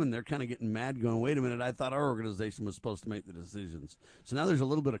supplanting them, and they're kind of getting mad, going, wait a minute, I thought our organization was supposed to make the decisions. So now there's a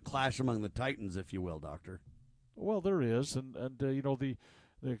little bit of clash among the titans, if you will, Doctor. Well, there is, and the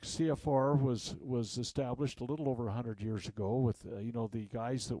CFR was established a little over 100 years ago with the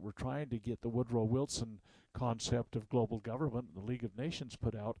guys that were trying to get the Woodrow Wilson concept of global government the League of Nations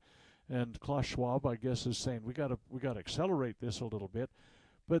put out, and Klaus Schwab, I guess, is saying we got to accelerate this a little bit,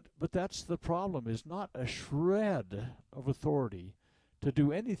 but that's the problem, is not a shred of authority to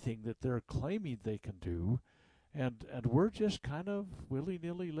do anything that they're claiming they can do, and we're just kind of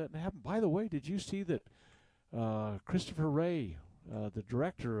willy-nilly letting it happen. By the way, did you see that Christopher Wray, the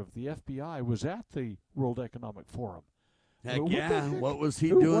director of the FBI, was at the World Economic Forum? Heck yeah. What was he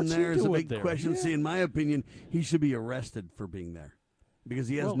doing there is a big question. See, in my opinion, he should be arrested for being there because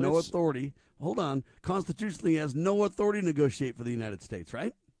he has no authority. Hold on. Constitutionally, he has no authority to negotiate for the United States,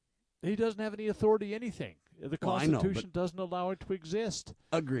 right? He doesn't have any authority anything. The Constitution doesn't allow it to exist.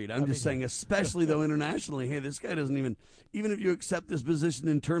 Agreed. I'm just saying, especially though internationally, hey, this guy doesn't even if you accept this position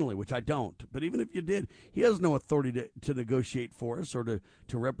internally, which I don't, but even if you did, he has no authority to negotiate for us or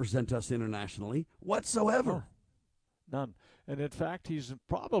to represent us internationally whatsoever. None. And in fact, he's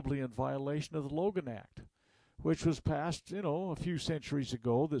probably in violation of the Logan Act, which was passed, a few centuries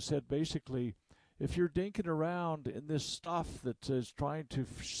ago, that said basically, if you're dinking around in this stuff that is trying to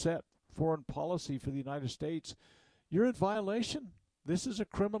set foreign policy for the United States, you're in violation. This is a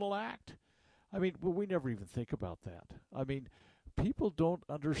criminal act. I mean, well, we never even think about that. I mean, people don't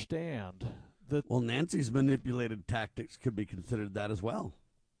understand that. Well, Nancy's manipulated tactics could be considered that as well.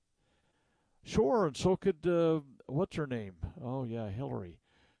 Sure, and so could what's her name? Oh yeah, Hillary,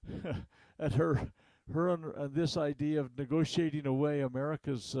 and her and this idea of negotiating away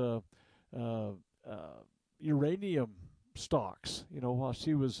America's uranium stocks. You know, while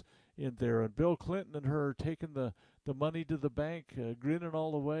she was in there, and Bill Clinton and her taking the money to the bank, grinning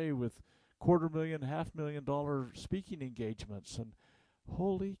all the way with $250,000, $500,000 speaking engagements, and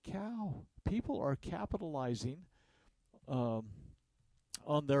holy cow, people are capitalizing on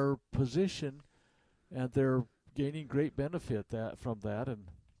their position, and they're gaining great benefit from that, and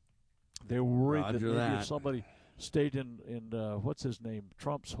they're worried that maybe if somebody stayed in what's his name,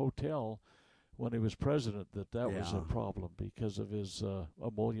 Trump's hotel when he was president, that was a problem because of his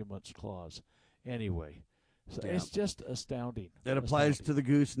emoluments clause. Anyway, so it's just astounding. It applies to the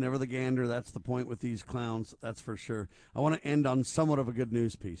goose, never the gander. That's the point with these clowns, that's for sure. I want to end on somewhat of a good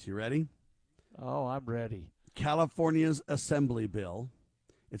news piece. You ready? Oh, I'm ready. California's Assembly bill.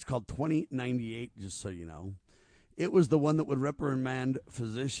 It's called 2098, just so you know. It was the one that would reprimand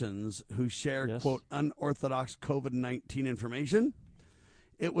physicians who share, quote, unorthodox COVID-19 information.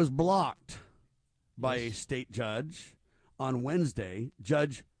 It was blocked by a state judge on Wednesday.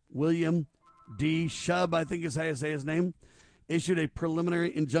 Judge William D. Shub, I think is how you say his name, issued a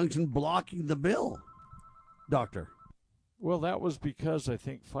preliminary injunction blocking the bill. Doctor. Well, that was because I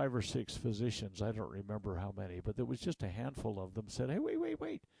think 5 or 6 physicians, I don't remember how many, but there was just a handful of them said, hey,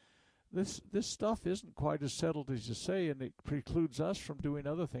 wait. This stuff isn't quite as settled as you say, and it precludes us from doing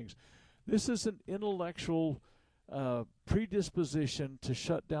other things. This is an intellectual predisposition to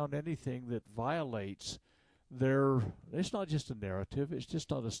shut down anything that violates it's not just a narrative, it's just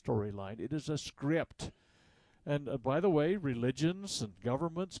not a storyline, it is a script. And by the way, religions and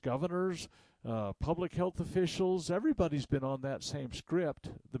governments, governors, public health officials, everybody's been on that same script.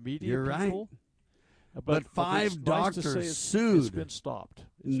 The media You're people. Right. But 5 doctors sued. It's been stopped.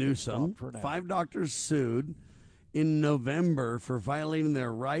 Newsom. 5 doctors sued in November for violating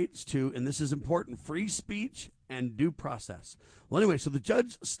their rights to, and this is important, free speech and due process. Well, anyway, so the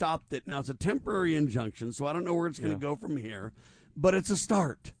judge stopped it. Now, it's a temporary injunction, so I don't know where it's going to go from here, but it's a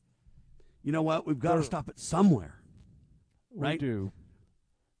start. You know what? We've got to stop it somewhere. Right? We do.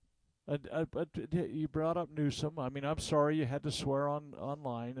 But you brought up Newsom. I mean, I'm sorry you had to swear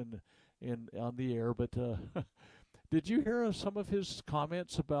online and on the air, but did you hear some of his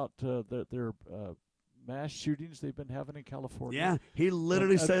comments about their mass shootings they've been having in California? Yeah, he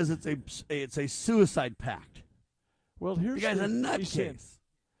literally says it's a suicide pact. Well, here's the guy's a nutcase.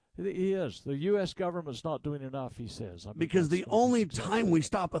 He is. The U.S. government's not doing enough, he says. I mean, because the only time we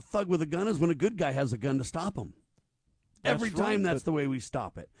stop a thug with a gun is when a good guy has a gun to stop him. Every time that's the way we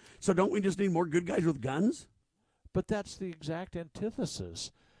stop it. So don't we just need more good guys with guns? But that's the exact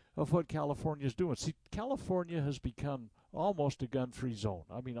antithesis of what California is doing. See, California has become almost a gun-free zone.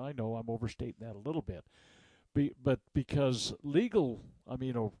 I mean, I know I'm overstating that a little bit. But because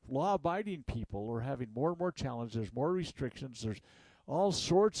law-abiding people are having more and more challenges, there's more restrictions, there's all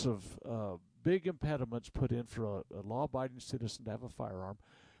sorts of big impediments put in for a law-abiding citizen to have a firearm.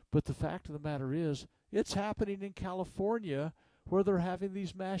 But the fact of the matter is, it's happening in California where they're having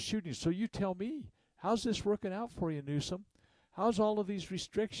these mass shootings. So you tell me, how's this working out for you, Newsom? How's all of these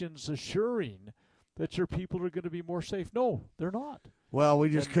restrictions assuring that your people are going to be more safe? No, they're not. Well, we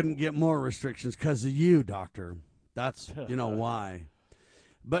just couldn't get more restrictions because of you, Doctor. That's, why.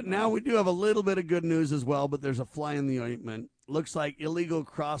 But now we do have a little bit of good news as well, but there's a fly in the ointment. Looks like illegal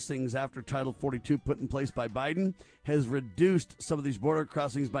crossings after Title 42 put in place by Biden has reduced some of these border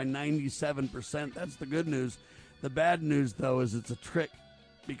crossings by 97%. That's the good news. The bad news, though, is it's a trick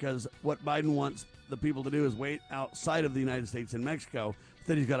because what Biden wants the people to do is wait outside of the United States and Mexico. But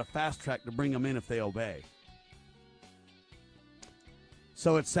then he's got a fast track to bring them in if they obey.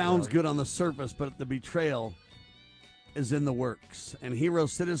 So it sounds good on the surface, but the betrayal is in the works. And hero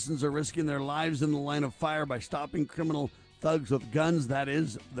citizens are risking their lives in the line of fire by stopping criminal thugs with guns. That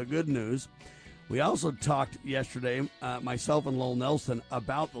is the good news. We also talked yesterday, myself and Lowell Nelson,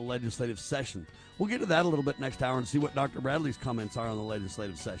 about the legislative session. We'll get to that a little bit next hour and see what Dr. Bradley's comments are on the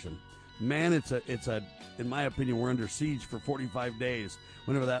legislative session. Man, it's a. In my opinion, we're under siege for 45 days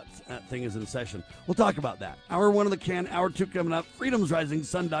whenever that thing is in session. We'll talk about that. Hour 1 of the can, hour 2 coming up.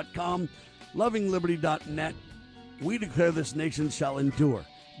 freedomsrisingsun.com, lovingliberty.net. We declare this nation shall endure.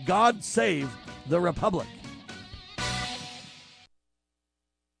 God save the Republic.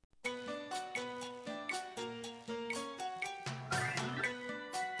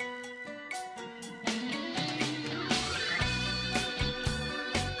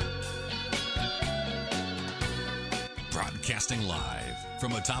 Broadcasting live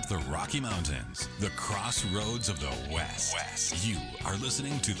from atop the Rocky Mountains, the crossroads of the West. You are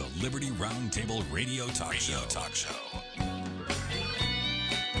listening to the Liberty Roundtable Radio Talk Show.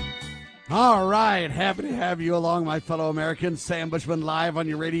 All right, happy to have you along, my fellow Americans. Sam Bushman live on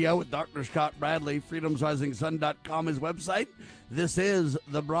your radio with Dr. Scott Bradley. freedomsrisingsun.com is website. This is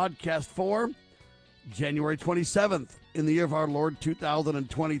the broadcast for January 27th in the year of our Lord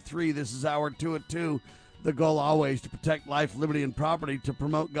 2023. This is hour 2 at 2. The goal always to protect life, liberty, and property, to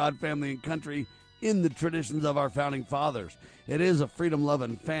promote God, family, and country in the traditions of our founding fathers. It is a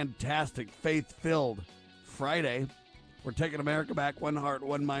freedom-loving, fantastic, faith-filled Friday. We're taking America back one heart,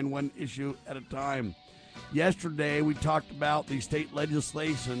 one mind, one issue at a time. Yesterday, we talked about the state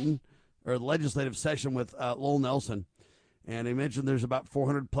legislation, or legislative session with Lowell Nelson. And he mentioned there's about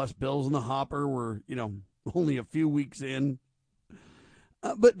 400-plus bills in the hopper. We're, only a few weeks in.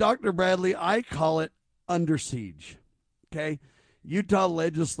 But, Dr. Bradley, I call it under siege, okay? Utah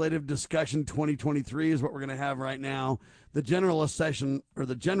Legislative Discussion 2023 is what we're going to have right now. The general session runs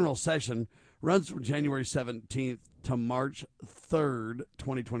from January 17th to March 3rd,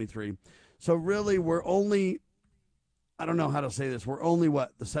 2023. So really, we're only, I don't know how to say this, we're only,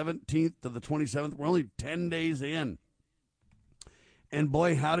 the 17th to the 27th? We're only 10 days in. And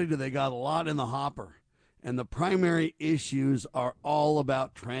boy, howdy, do they got a lot in the hopper. And the primary issues are all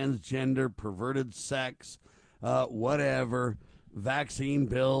about transgender, perverted sex, whatever, vaccine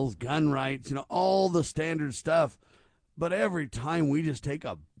bills, gun rights, all the standard stuff. But every time we just take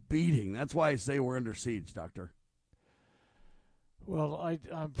a beating. That's why I say we're under siege, Doctor. Well,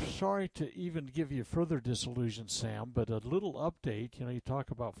 I'm sorry to even give you further disillusion, Sam, but a little update. You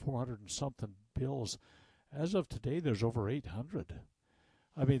talk about 400 and something bills. As of today, there's over 800.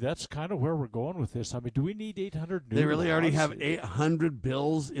 I mean, that's kind of where we're going with this. I mean, do we need 800 new They really laws? already have 800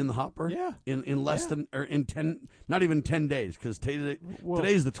 bills in the hopper? Yeah. In less than, or in 10, not even 10 days, because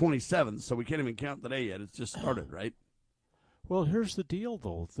today's the 27th, so we can't even count the day yet. It's just started, right? Well, here's the deal,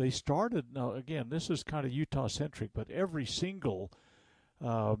 though. They started, now, again, this is kind of Utah-centric, but every single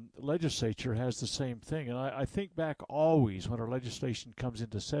legislature has the same thing. And I think back always when our legislation comes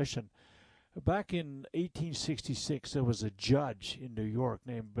into session. Back in 1866, there was a judge in New York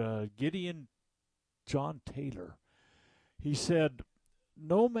named Gideon John Taylor. He said,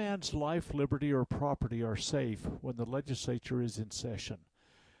 "No man's life, liberty, or property are safe when the legislature is in session."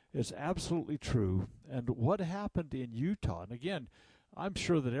 It's absolutely true. And what happened in Utah, and again, I'm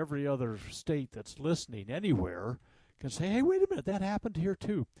sure that every other state that's listening anywhere can say, hey, wait a minute, that happened here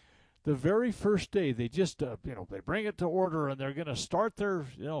too. The very first day, they just, they bring it to order and they're going to start their,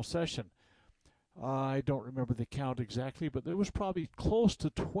 session. I don't remember the count exactly, but there was probably close to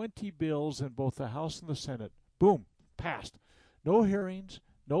 20 bills in both the House and the Senate. Boom, passed. No hearings,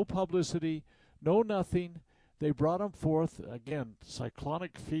 no publicity, no nothing. They brought them forth, again,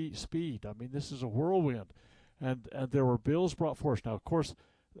 cyclonic speed. I mean, this is a whirlwind. And there were bills brought forth. Now, of course,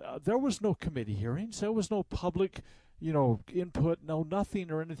 there was no committee hearings. There was no public, input, no nothing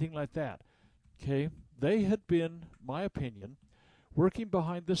or anything like that. Okay? They had been, my opinion, working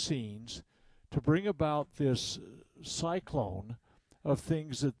behind the scenes to bring about this cyclone of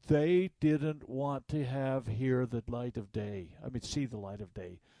things that they didn't want to have hear the light of day. I mean, see the light of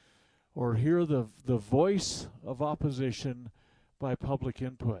day. Or hear the voice of opposition by public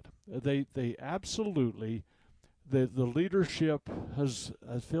input. They absolutely, the leadership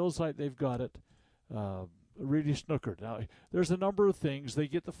feels like they've got it really snookered. Now, there's a number of things they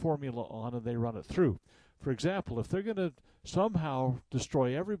get the formula on and they run it through. For example, if they're going to somehow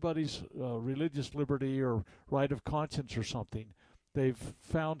destroy everybody's religious liberty or right of conscience or something, they've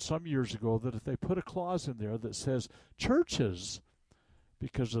found some years ago that if they put a clause in there that says churches,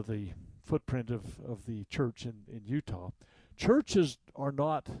 because of the footprint of the church in Utah, churches are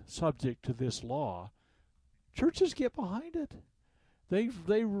not subject to this law. Churches get behind it. They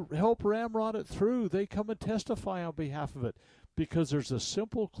help ramrod it through. They come and testify on behalf of it because there's a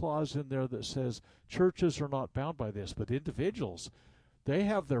simple clause in there that says churches are not bound by this, but individuals, they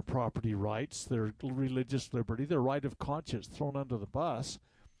have their property rights, their religious liberty, their right of conscience thrown under the bus,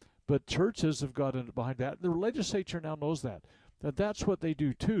 but churches have gotten behind that. The legislature now knows that. And that's what they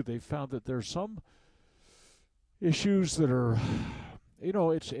do too. They've found that there's some issues that are,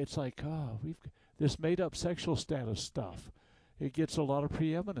 it's like, we've this made-up sexual status stuff. It gets a lot of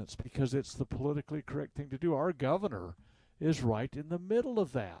preeminence because it's the politically correct thing to do. Our governor is right in the middle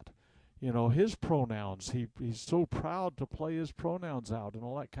of that. His pronouns, he's so proud to play his pronouns out and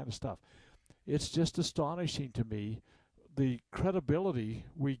all that kind of stuff. It's just astonishing to me the credibility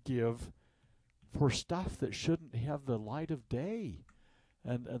we give for stuff that shouldn't have the light of day.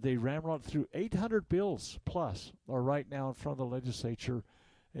 And they ramrod through 800 bills plus are right now in front of the legislature.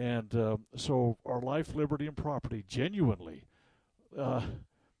 And so our life, liberty, and property genuinely are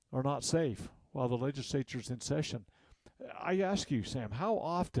not safe while the legislature's in session. I ask you, Sam, how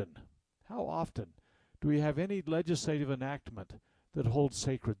often do we have any legislative enactment that holds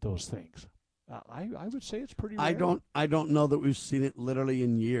sacred those things? I would say it's pretty rare. I don't know that we've seen it literally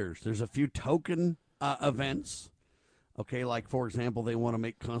in years. There's a few token events. Okay, like, for example, they want to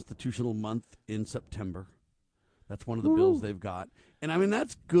make Constitutional Month in September. That's one of the bills they've got. And, I mean,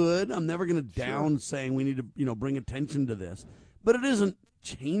 that's good. I'm never going to down saying we need to, bring attention to this. But it isn't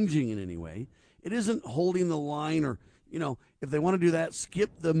changing in any way. It isn't holding the line or, if they want to do that,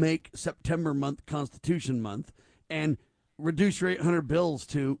 skip the make September month Constitution Month and reduce your 800 bills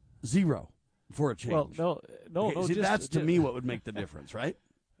to 0 for a change. Well, no. See, that's to me what would make the difference, right?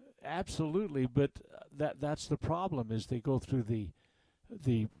 Absolutely, but that's the problem is they go through the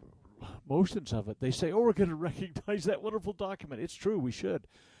motions of it. They say, we're going to recognize that wonderful document. It's true, we should.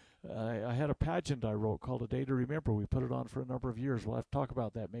 I had a pageant I wrote called A Day to Remember. We put it on for a number of years. We'll have to talk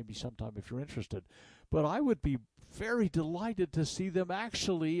about that maybe sometime if you're interested. But I would be very delighted to see them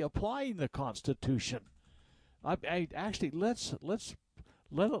actually applying the Constitution. I actually, let's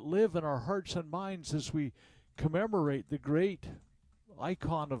let it live in our hearts and minds as we commemorate the great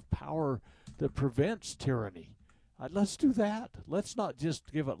icon of power that prevents tyranny. Let's do that. Let's not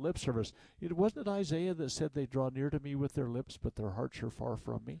just give it lip service. Wasn't it Isaiah that said they draw near to me with their lips, but their hearts are far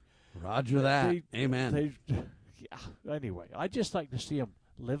from me? Roger that. Amen. Anyway, I'd just like to see them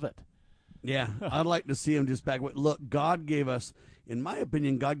live it. Yeah, I'd like to see them just back. Look, God gave us, in my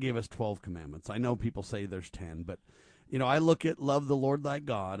opinion, God gave us 12 commandments. I know people say there's 10, but I look at love the Lord thy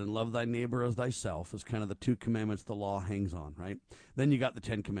God and love thy neighbor as thyself as kind of the 2 commandments the law hangs on, right? Then you got the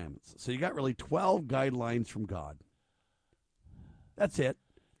 10 commandments. So you got really 12 guidelines from God. That's it.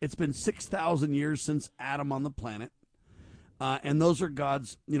 It's been 6,000 years since Adam on the planet. And those are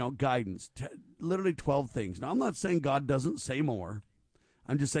God's, guidance. Literally 12 things. Now, I'm not saying God doesn't say more.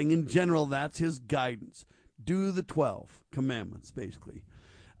 I'm just saying in general, that's his guidance. Do the 12 commandments, basically.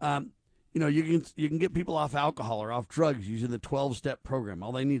 You can get people off alcohol or off drugs using the 12-step program.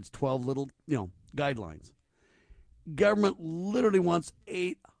 All they need is 12 little, guidelines. Government literally wants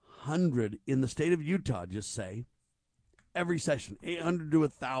 800 in the state of Utah, just say, every session, 800 to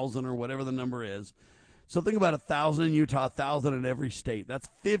 1,000 or whatever the number is. So think about 1,000 in Utah, 1,000 in every state. That's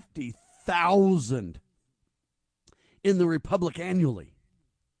 50,000 in the Republic annually.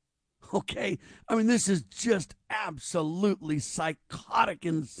 Okay? I mean, this is just absolutely psychotic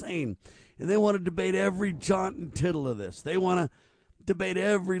insane. And they want to debate every jot and tittle of this. They want to debate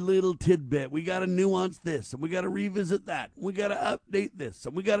every little tidbit. We got to nuance this, and we got to revisit that. We got to update this,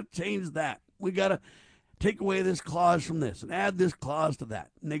 and we got to change that. We got to take away this clause from this and add this clause to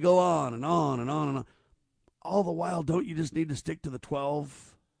that. And they go on and on and on and on. All the while, don't you just need to stick to the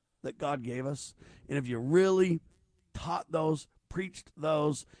 12 that God gave us? And if you really taught those, preached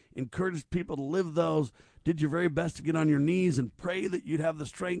those, encouraged people to live those, did your very best to get on your knees and pray that you'd have the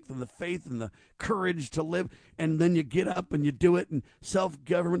strength and the faith and the courage to live, and then you get up and you do it, and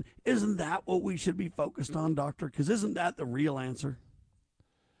self-government, isn't that what we should be focused on, Doctor? Because isn't that the real answer?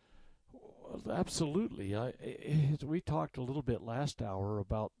 Well, absolutely. We talked a little bit last hour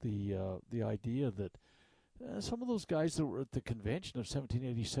about the idea that some of those guys that were at the convention of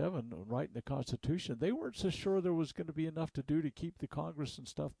 1787 writing the Constitution, they weren't so sure there was going to be enough to do to keep the Congress and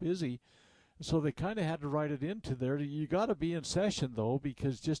stuff busy. So they kind of had to write it into there. You got to be in session, though,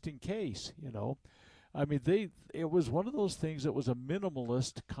 because just in case, I mean, it was one of those things that was a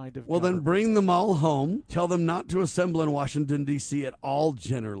minimalist kind of. Well, then bring them all home. Tell them not to assemble in Washington, D.C. at all,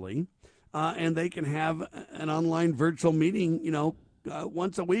 generally. And they can have an online virtual meeting,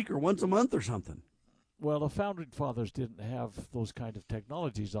 once a week or once a month or something. Well, the Founding Fathers didn't have those kind of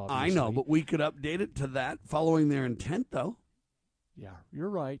technologies, obviously. I know, but we could update it to that following their intent, though. Yeah, you're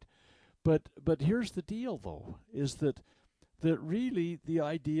right. But here's the deal, though, is that really the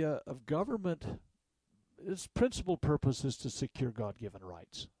idea of government, its principal purpose is to secure God-given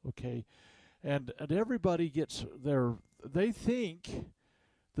rights, okay? And everybody gets they think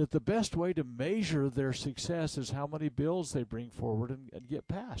that the best way to measure their success is how many bills they bring forward and get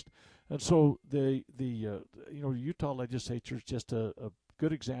passed. And so the Utah legislature is just a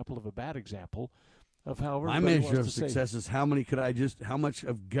good example of a bad example of how my measure of success is how much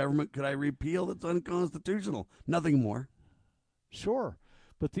of government could I repeal that's unconstitutional? Nothing more. Sure.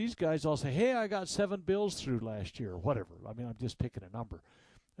 But these guys all say, hey, I got 7 bills through last year, or whatever. I mean, I'm just picking a number.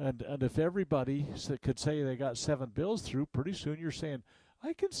 And if everybody could say they got 7 bills through, pretty soon you're saying,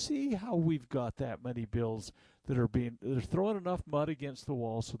 I can see how we've got that many bills they're throwing enough mud against the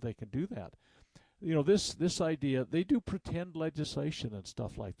wall so they can do that. You know, this idea, they do pretend legislation and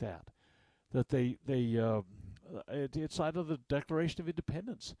stuff like that. That it's out of the Declaration of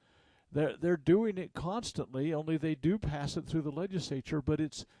Independence. They're doing it constantly, only they do pass it through the legislature, but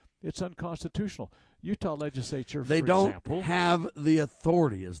it's unconstitutional. Utah legislature, they for don't example, have the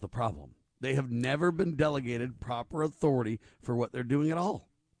authority is the problem. They have never been delegated proper authority for what they're doing at all.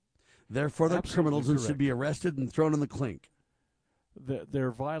 Therefore, they're criminals and should be arrested and thrown in the clink.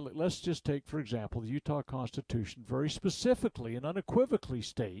 They're violent. Let's just take, for example, the Utah Constitution very specifically and unequivocally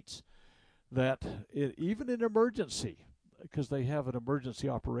states that even in emergency, because they have an emergency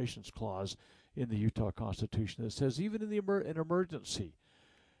operations clause in the Utah Constitution that says even in an emergency,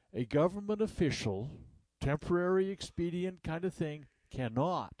 a government official, temporary expedient kind of thing,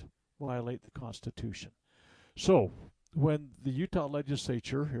 cannot violate the Constitution. So when the Utah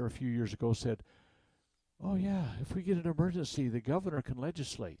legislature here a few years ago said, oh yeah, if we get an emergency, the governor can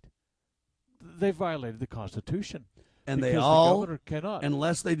legislate, they violated the Constitution. And they all,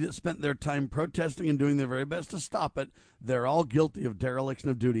 unless they spent their time protesting and doing their very best to stop it, they're all guilty of dereliction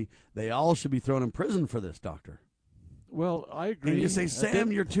of duty. They all should be thrown in prison for this, Doctor. Well, I agree. And you say,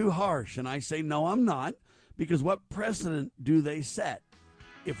 Sam, you're too harsh. And I say, no, I'm not. Because what precedent do they set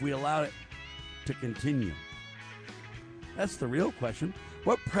if we allow it to continue? That's the real question.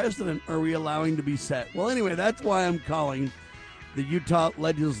 What precedent are we allowing to be set? Well, anyway, that's why I'm calling the Utah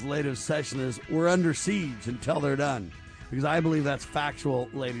legislative session is we're under siege until they're done. Because I believe that's factual,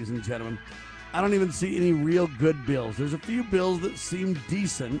 ladies and gentlemen. I don't even see any real good bills. There's a few bills that seem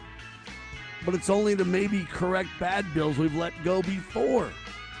decent, but it's only to maybe correct bad bills we've let go before.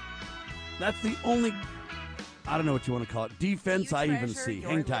 That's the only, I don't know what you want to call it, defense I even see.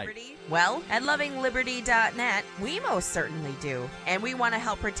 Hang tight. Liberty? Well, at lovingliberty.net, we most certainly do. And we want to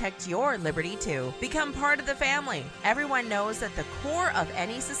help protect your liberty, too. Become part of the family. Everyone knows that the core of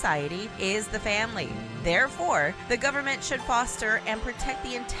any society is the family. Therefore, the government should foster and protect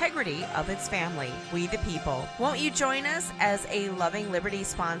the integrity of its family, we the people. Won't you join us as a Loving Liberty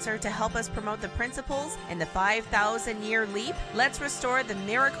sponsor to help us promote the principles in the 5,000-year leap? Let's restore the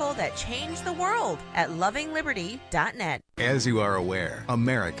miracle that changed the world at lovingliberty.net. As you are aware,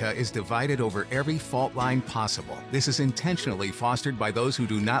 America is divided over every fault line possible. This is intentionally fostered by those who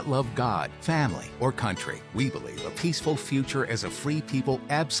do not love God, family, or country. We believe a peaceful future as a free people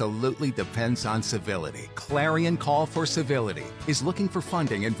absolutely depends on civility. Clarion Call for Civility is looking for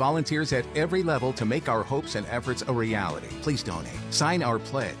funding and volunteers at every level to make our hopes and efforts a reality. Please donate, sign our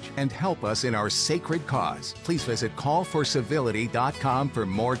pledge, and help us in our sacred cause. Please visit callforcivility.com for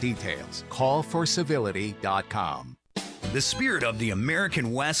more details. Callforcivility.com. The spirit of the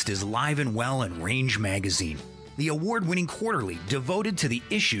American West is live and well in Range Magazine, the award-winning quarterly devoted to the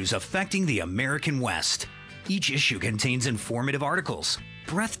issues affecting the American West. Each issue contains informative articles,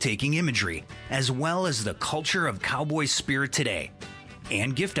 breathtaking imagery, as well as the culture of cowboy spirit today,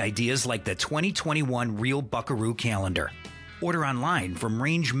 and gift ideas like the 2021 Real Buckaroo calendar. Order online from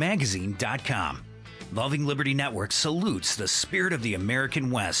rangemagazine.com. Loving Liberty Network salutes the spirit of the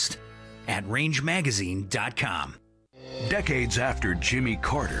American West at rangemagazine.com. Decades after Jimmy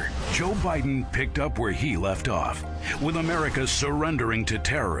Carter, Joe Biden picked up where he left off, with America surrendering to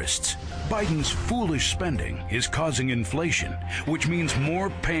terrorists. Biden's foolish spending is causing inflation, which means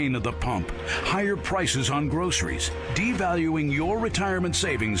more pain at the pump, higher prices on groceries, devaluing your retirement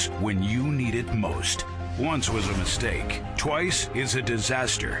savings when you need it most. Once was a mistake. Twice is a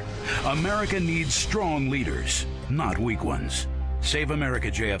disaster. America needs strong leaders, not weak ones. Save America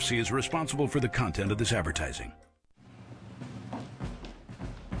JFC is responsible for the content of this advertising.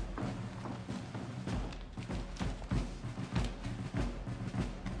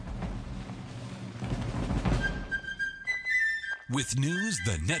 With news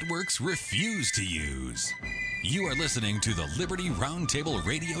the networks refuse to use. You are listening to the Liberty Roundtable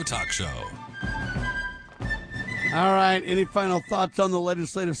Radio Talk Show. All right, any final thoughts on the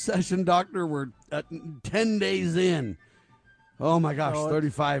legislative session, Doctor? We're 10 days in. Oh, my gosh,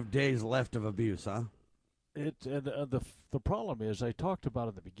 35 days left of abuse, huh? The problem is, I talked about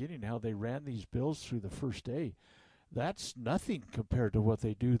in the beginning how they ran these bills through the first day. That's nothing compared to what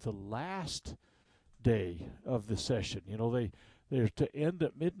they do the last day of the session. You know, they're to end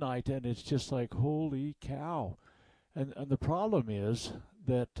at midnight, and it's just like, holy cow. And the problem is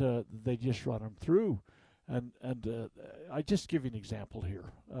that they just run them through. And I just give you an example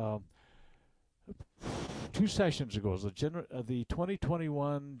here. 2 sessions ago, the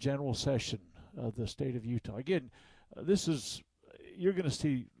 2021 general session of the state of Utah. Again, you're going to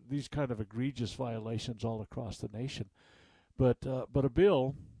see these kind of egregious violations all across the nation. But a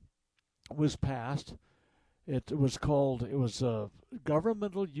bill was passed, It was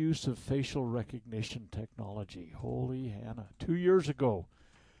governmental use of facial recognition technology. Holy Hannah. 2 years ago,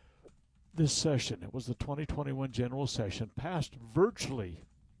 this session, it was the 2021 general session, passed virtually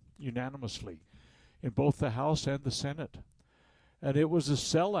unanimously in both the House and the Senate. And it was a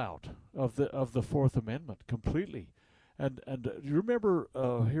sellout of the Fourth Amendment completely. And you remember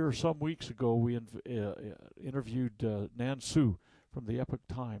here some weeks ago we interviewed Nan Su from the Epoch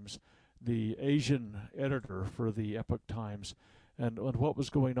Times, the Asian editor for the Epoch Times, and what was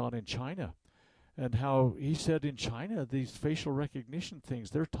going on in China, and how he said in China these facial recognition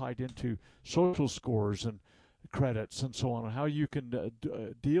things, they're tied into social scores and credits and so on, and how you can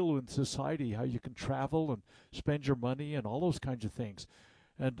deal with society, how you can travel and spend your money and all those kinds of things.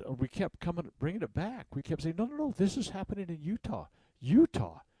 And we kept bringing it back. We kept saying, no, this is happening in Utah.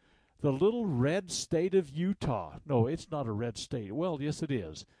 Utah, the little red state of Utah. No, it's not a red state. Well, yes, it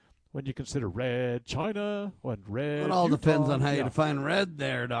is. When you consider red China, when red It all Utah, depends on how you define red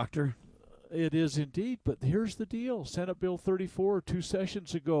there, Doctor. It is indeed, but here's the deal. Senate Bill 34, 2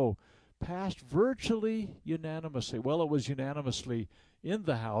 sessions ago, passed virtually unanimously. Well, it was unanimously in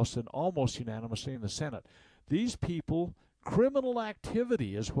the House and almost unanimously in the Senate. These people, criminal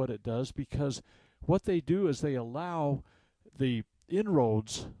activity is what it does, because what they do is they allow the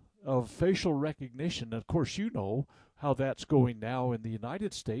inroads of facial recognition. Of course, you know how that's going now in the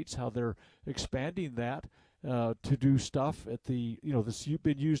United States, how they're expanding that to do stuff at the, this you've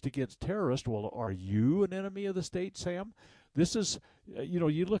been used against terrorists. Well, are you an enemy of the state, Sam? This is,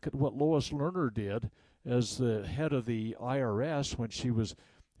 you look at what Lois Lerner did as the head of the IRS when she was,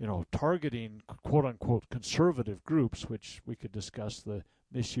 targeting quote-unquote conservative groups, which we could discuss the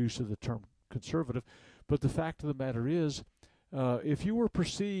misuse of the term conservative. But the fact of the matter is, if you were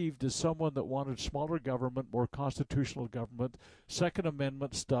perceived as someone that wanted smaller government, more constitutional government, Second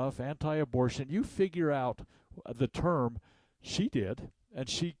Amendment stuff, anti-abortion, you figure out the term. She did, and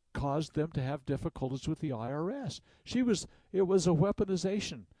she caused them to have difficulties with the IRS. It was a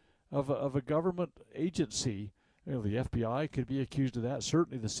weaponization of a government agency. The FBI could be accused of that.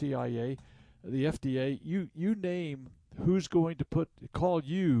 Certainly the CIA, the FDA. You name who's going to call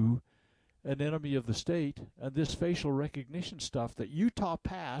you an enemy of the state, and this facial recognition stuff that Utah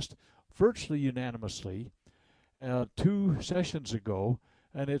passed virtually unanimously 2 sessions ago,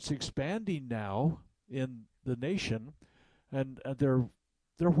 and it's expanding now in the nation, and they're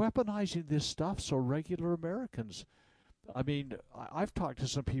weaponizing this stuff so regular Americans. I mean, I've talked to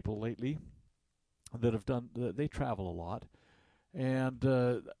some people lately that they travel a lot, and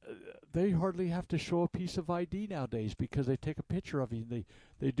they hardly have to show a piece of ID nowadays, because they take a picture of you and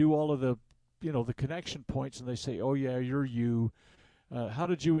they do all of the the connection points, and they say, oh yeah, you're you. How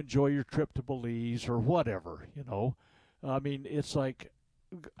did you enjoy your trip to Belize or whatever, I mean, it's like,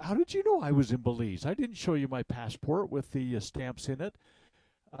 how did you know I was in Belize? I didn't show you my passport with the stamps in it.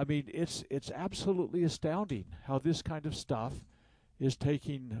 I mean, it's absolutely astounding how this kind of stuff is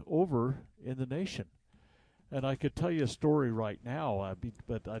taking over in the nation. And I could tell you a story right now,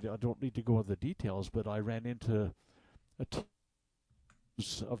 but I don't need to go into the details, but I ran into a team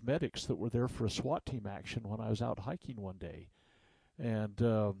of medics that were there for a SWAT team action when I was out hiking one day. And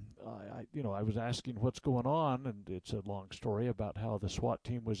I was asking what's going on, and it's a long story about how the SWAT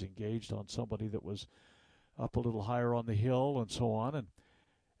team was engaged on somebody that was up a little higher on the hill and so on. And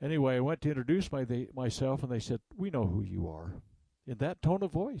anyway, I went to introduce myself, and they said, "We know who you are," in that tone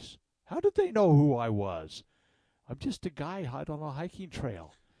of voice. How did they know who I was? I'm just a guy out on a hiking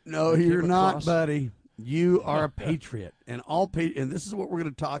trail. No, you're not, buddy. You are a patriot, and and this is what we're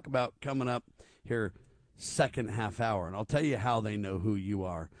going to talk about coming up here, second half hour, and I'll tell you how they know who you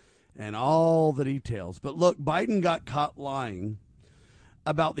are and all the details. But look, Biden got caught lying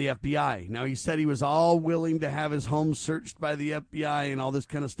about the FBI. Now, he said he was all willing to have his home searched by the FBI and all this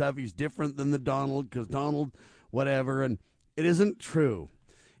kind of stuff. He's different than the Donald, because Donald, whatever, and it isn't true.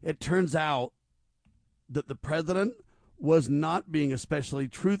 It turns out that the president was not being especially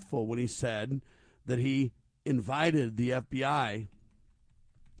truthful when he said that he invited the FBI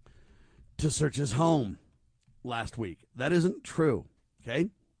to search his home last week. That isn't true, okay?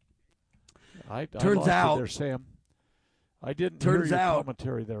 Turns out, there, Sam. I didn't hear your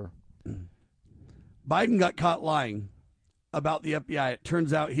commentary there. Biden got caught lying about the FBI. It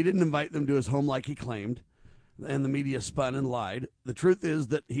turns out he didn't invite them to his home like he claimed, and the media spun and lied. The truth is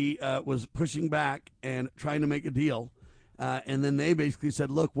that he was pushing back and trying to make a deal, and then they basically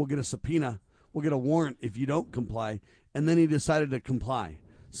said, look, we'll get a subpoena. We'll get a warrant if you don't comply. And then he decided to comply.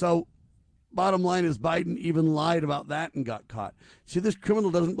 So bottom line is Biden even lied about that and got caught. See, this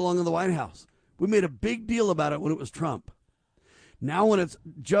criminal doesn't belong in the White House. We made a big deal about it when it was Trump. Now when it's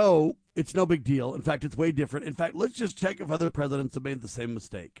Joe, it's no big deal. In fact, it's way different. In fact, let's just check if other presidents have made the same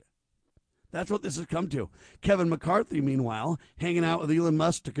mistake. That's what this has come to. Kevin McCarthy, meanwhile, hanging out with Elon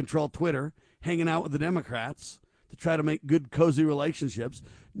Musk to control Twitter, hanging out with the Democrats to try to make good, cozy relationships.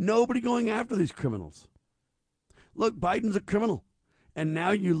 Nobody going after these criminals. Look, Biden's a criminal. And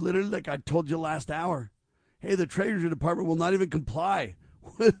now you literally, like I told you last hour, hey, the Treasury Department will not even comply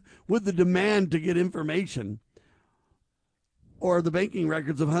with the demand to get information or the banking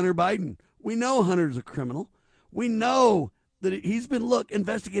records of Hunter Biden. We know Hunter's a criminal. We know that he's been,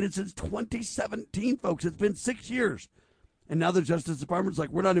 investigated since 2017, folks. It's been 6 years. And now the Justice Department's like,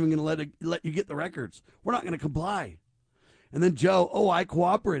 we're not even going to let you get the records. We're not going to comply. And then Joe, I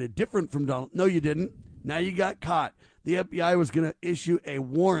cooperated. Different from Donald. No, you didn't. Now you got caught. The FBI was going to issue a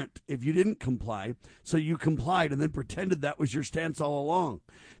warrant if you didn't comply. So you complied and then pretended that was your stance all along.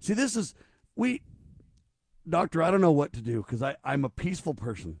 See, Doctor, I don't know what to do because I'm a peaceful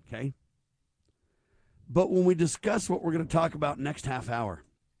person, okay? But when we discuss what we're going to talk about next half hour,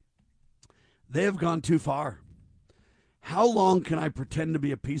 they have gone too far. How long can I pretend to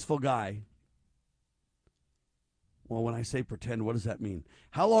be a peaceful guy? Well, when I say pretend, what does that mean?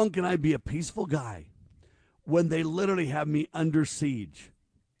 How long can I be a peaceful guy when they literally have me under siege?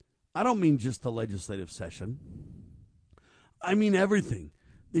 I don't mean just the legislative session. I mean everything.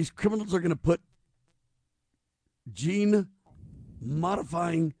 These criminals are going to put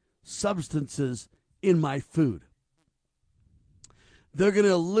gene-modifying substances in my food. They're going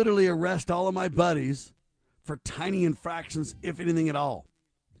to literally arrest all of my buddies for tiny infractions, if anything at all.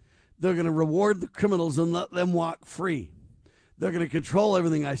 They're going to reward the criminals and let them walk free. They're going to control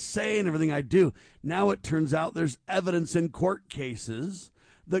everything I say and everything I do. Now it turns out there's evidence in court cases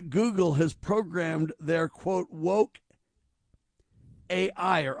that Google has programmed their, quote, woke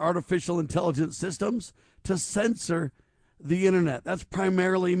AI or artificial intelligence systems to censor the internet. That's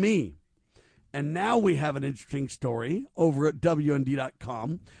primarily me. And now we have an interesting story over at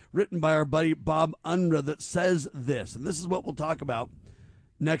WND.com written by our buddy Bob Unruh that says this. And this is what we'll talk about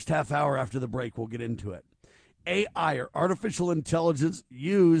next half hour after the break. We'll get into it. AI or artificial intelligence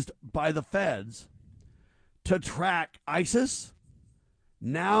used by the feds to track ISIS,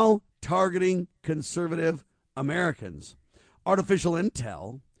 now targeting conservative Americans. Artificial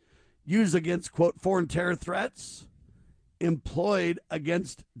intel used against, quote, foreign terror threats, employed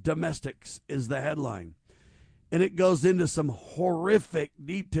against domestics is the headline. And it goes into some horrific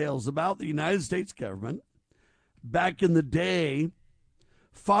details about the United States government back in the day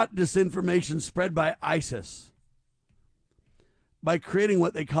fought disinformation spread by ISIS by creating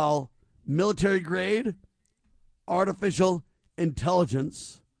what they call military grade artificial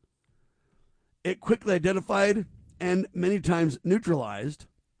intelligence. It quickly identified and many times neutralized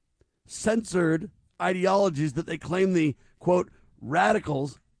censored ideologies that they claim the, quote,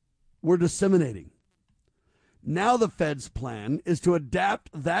 radicals were disseminating. Now the Fed's plan is to adapt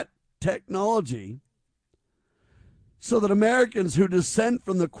that technology so that Americans who dissent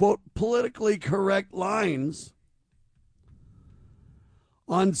from the, quote, politically correct lines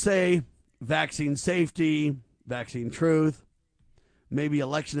on, say, vaccine safety, vaccine truth, maybe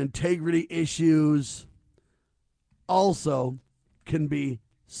election integrity issues, also can be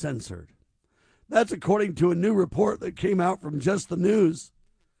censored. That's according to a new report that came out from Just the News,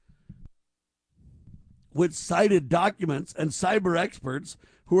 which cited documents and cyber experts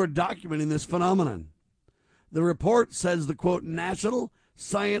who are documenting this phenomenon. The report says the, quote, National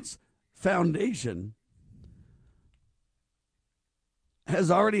Science Foundation has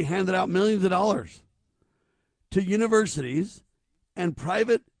already handed out millions of dollars to universities and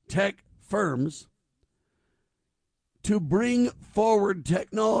private tech firms to bring forward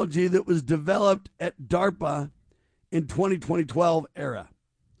technology that was developed at DARPA in 2012 era.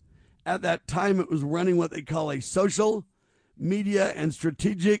 At that time, it was running what they call a social media and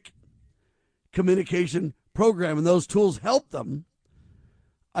strategic communication program, and those tools help them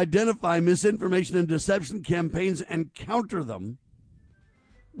identify misinformation and deception campaigns and counter them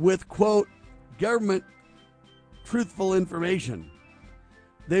with, quote, government truthful information.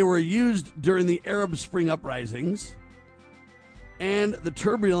 They were used during the Arab Spring uprisings and the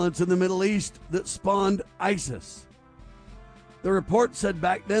turbulence in the Middle East that spawned ISIS. The report said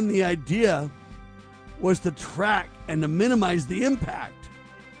back then the idea was to track and to minimize the impact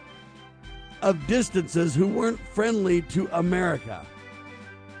of distances who weren't friendly to America.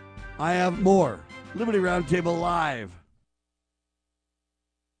 I have more. Liberty Roundtable Live.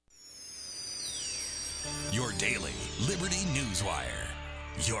 Your daily Liberty News Wire.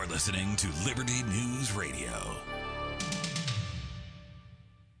 You're listening to Liberty News Radio.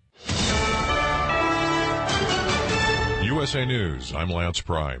 USA News, I'm Lance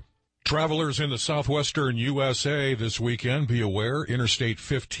Pry. Travelers in the southwestern USA this weekend, be aware Interstate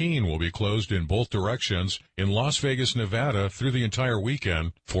 15 will be closed in both directions in Las Vegas, Nevada through the entire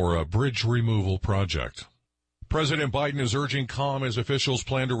weekend for a bridge removal project. President Biden is urging calm as officials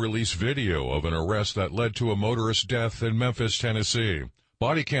plan to release video of an arrest that led to a motorist death in Memphis, Tennessee.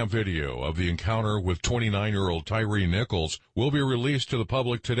 Body cam video of the encounter with 29-year-old Tyree Nichols will be released to the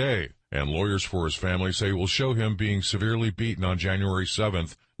public today, and lawyers for his family say will show him being severely beaten on January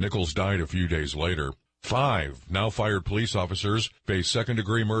 7th. Nichols died a few days later. 5 now-fired police officers face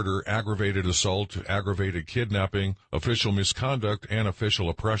second-degree murder, aggravated assault, aggravated kidnapping, official misconduct, and official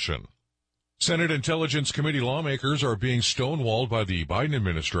oppression. Senate Intelligence Committee lawmakers are being stonewalled by the Biden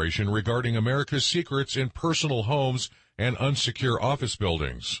administration regarding America's secrets in personal homes and unsecure office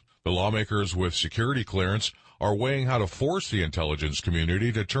buildings. The lawmakers with security clearance are weighing how to force the intelligence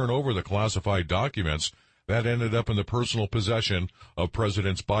community to turn over the classified documents that ended up in the personal possession of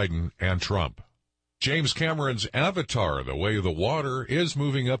Presidents Biden and Trump. James Cameron's Avatar, The Way of the Water, is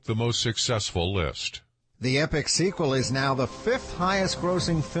moving up the most successful list. The epic sequel is now the 5th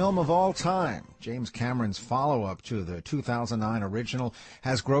highest-grossing film of all time. James Cameron's follow-up to the 2009 original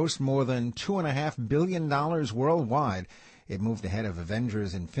has grossed more than $2.5 billion worldwide. It moved ahead of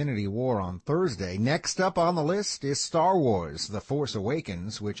Avengers Infinity War on Thursday. Next up on the list is Star Wars The Force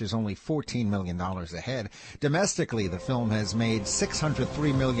Awakens, which is only $14 million ahead. Domestically, the film has made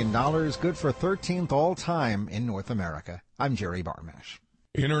 $603 million, good for 13th all-time in North America. I'm Jerry Barmash.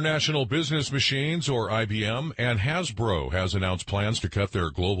 International Business Machines, or IBM, and Hasbro has announced plans to cut their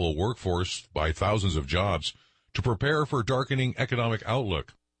global workforce by thousands of jobs to prepare for darkening economic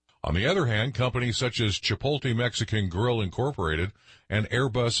outlook. On the other hand, companies such as Chipotle Mexican Grill Incorporated and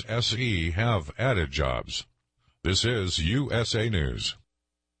Airbus SE have added jobs. This is USA News.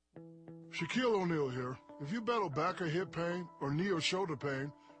 Shaquille O'Neal here. If you battle back or hip pain or knee or shoulder pain,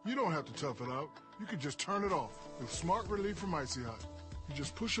 you don't have to tough it out. You can just turn it off with Smart Relief from Icy Hot. You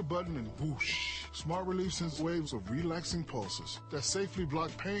just push a button and whoosh. Smart Relief sends waves of relaxing pulses that safely block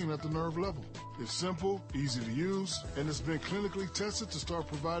pain at the nerve level. It's simple, easy to use, and it's been clinically tested to start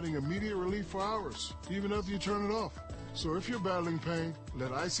providing immediate relief for hours, even after you turn it off. So if you're battling pain,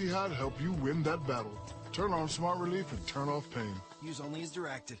 let Icy Hot help you win that battle. Turn on Smart Relief and turn off pain. Use only as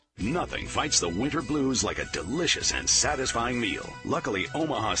directed. Nothing fights the winter blues like a delicious and satisfying meal. Luckily,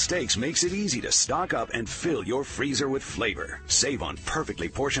 Omaha Steaks makes it easy to stock up and fill your freezer with flavor. Save on perfectly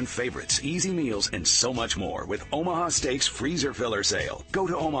portioned favorites, easy meals, and so much more with Omaha Steaks Freezer Filler Sale. Go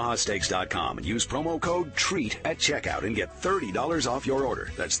to omahasteaks.com and use promo code TREAT at checkout and get $30 off your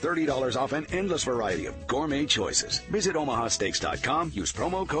order. That's $30 off an endless variety of gourmet choices. Visit omahasteaks.com, use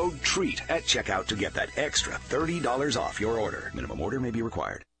promo code TREAT at checkout to get that extra $30 off your order. Minimum order may be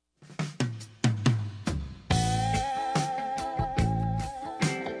required.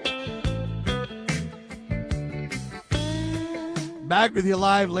 Back with you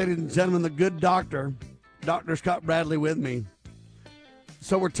live, ladies and gentlemen, the good doctor, Dr. Scott Bradley with me.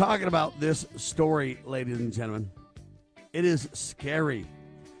 So we're talking about this story, ladies and gentlemen. It is scary.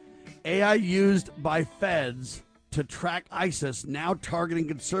 AI used by feds to track ISIS, now targeting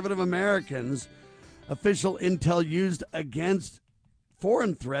conservative Americans. Official intel used against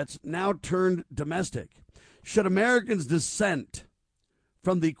foreign threats now turned domestic. Should Americans dissent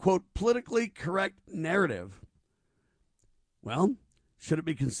from the, quote, politically correct narrative? Well, should it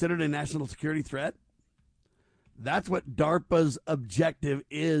be considered a national security threat? That's what DARPA's objective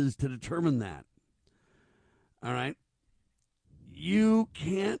is, to determine that. All right. You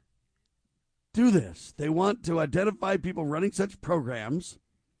can't do this. They want to identify people running such programs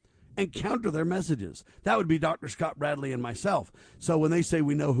and counter their messages. That would be Dr. Scott Bradley and myself. So when they say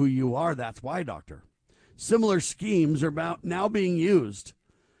we know who you are, that's why, doctor. Similar schemes are about now being used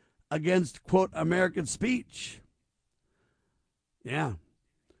against, quote, American speech. Yeah.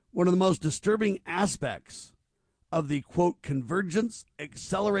 One of the most disturbing aspects of the, quote, Convergence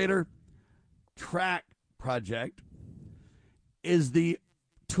Accelerator Track project is the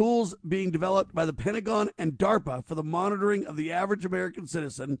tools being developed by the Pentagon and DARPA for the monitoring of the average American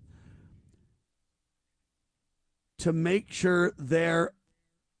citizen to make sure their,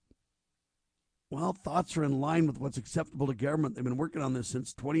 well, thoughts are in line with what's acceptable to government. They've been working on this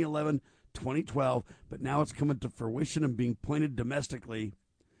since 2011, 2012, but now it's coming to fruition and being pointed domestically.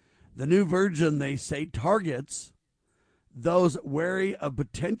 The new version, they say, targets those wary of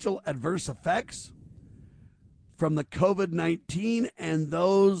potential adverse effects from the COVID-19 and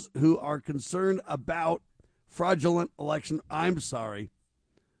those who are concerned about fraudulent election.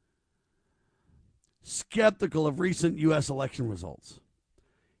 Skeptical of recent U.S. election results.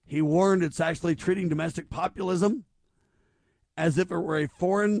 He warned it's actually treating domestic populism as if it were a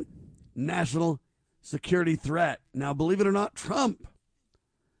foreign national security threat. Now, believe it or not, Trump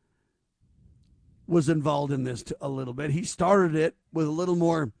was involved in this a little bit. He started it with a little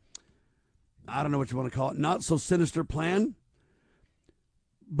more, I don't know what you want to call it, not so sinister plan,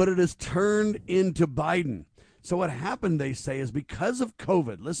 but it has turned into Biden. So what happened, they say, is because of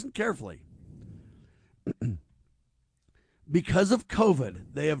COVID, listen carefully, because of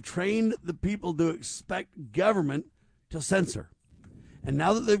COVID, they have trained the people to expect government to censor. And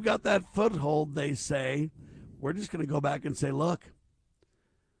now that they've got that foothold, they say, we're just going to go back and say, look,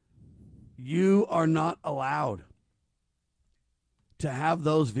 you are not allowed to have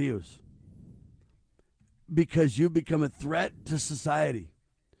those views because you become a threat to society.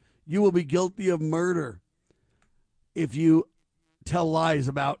 You will be guilty of murder if you tell lies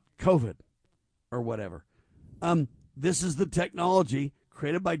about COVID or whatever. This is the technology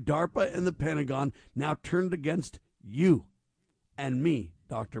created by DARPA and the Pentagon, now turned against you and me,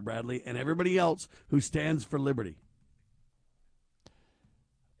 Dr. Bradley, and everybody else who stands for liberty.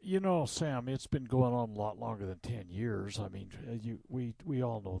 You know, Sam, it's been going on a lot longer than 10 years. I mean, we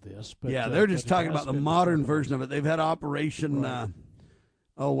all know this. But, yeah, they're just talking about the modern version of it. They've had Operation,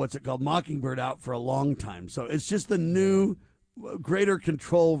 what's it called, Mockingbird out for a long time. So it's just the new, greater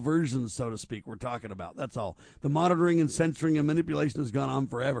control version, so to speak, we're talking about. That's all. The monitoring and censoring and manipulation has gone on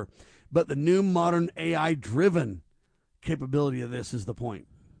forever. But the new modern AI-driven capability of this is the point.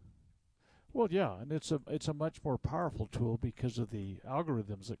 Well, yeah, and it's a much more powerful tool because of the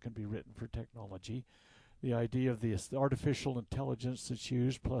algorithms that can be written for technology. The idea of the artificial intelligence that's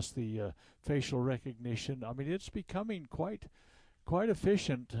used, plus the facial recognition. I mean, it's becoming quite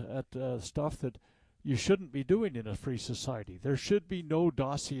efficient at stuff that you shouldn't be doing in a free society. There should be no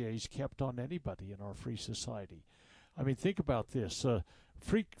dossiers kept on anybody in our free society. I mean, think about this.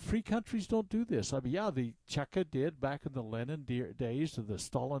 Free countries don't do this. I mean, yeah, the Cheka did back in the Lenin days, or the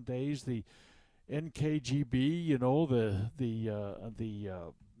Stalin days, the NKGB, you know, the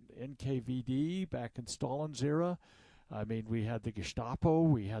NKVD back in Stalin's era. I mean, we had the Gestapo,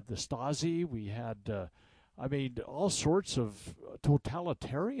 we had the Stasi, we had, all sorts of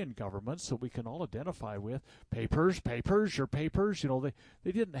totalitarian governments that we can all identify with. Papers, your papers, you know,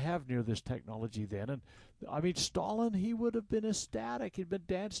 they didn't have near this technology then. And I mean, Stalin, he would have been ecstatic. He'd been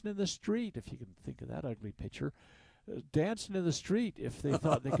dancing in the street, if you can think of that ugly picture, dancing in the street if they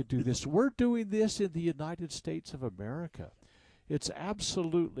thought they could do this. We're doing this in the United States of America. It's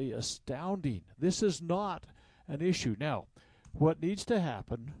absolutely astounding. This is not an issue. Now, what needs to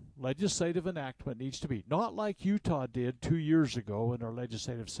happen, legislative enactment needs to be, not like Utah did 2 years ago in our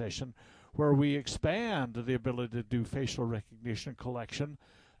legislative session, where we expand the ability to do facial recognition collection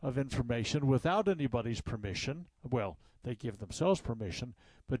of information without anybody's permission. Well, they give themselves permission,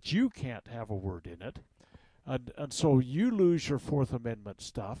 but you can't have a word in it. And so you lose your Fourth Amendment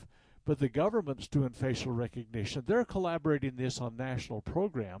stuff, but the government's doing facial recognition. They're collaborating this on national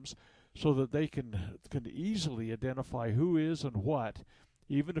programs so that they can easily identify who is and what,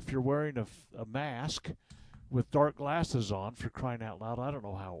 even if you're wearing a mask with dark glasses on, for crying out loud. I don't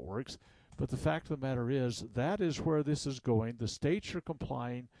know how it works. But the fact of the matter is, that is where this is going. The states are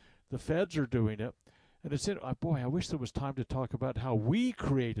complying. The feds are doing it. And it's I wish there was time to talk about how we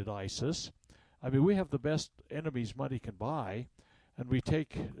created ISIS. I mean, we have the best enemies money can buy, and we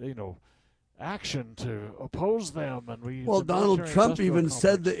take, action to oppose them. And Donald Trump even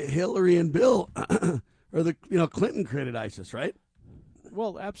said that Hillary and Bill, or Clinton created ISIS, right?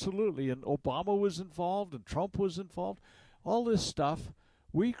 Well, absolutely. And Obama was involved, and Trump was involved. All this stuff,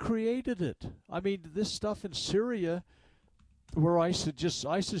 we created it. I mean, this stuff in Syria, where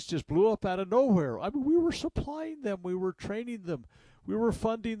ISIS just blew up out of nowhere. I mean, we were supplying them, we were training them, we were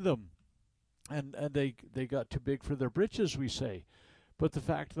funding them, and they got too big for their britches, we say. But the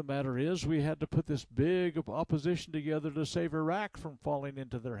fact of the matter is, we had to put this big opposition together to save Iraq from falling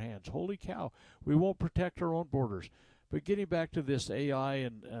into their hands. Holy cow, we won't protect our own borders. But getting back to this AI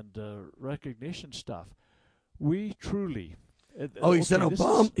and recognition stuff, we truly... He said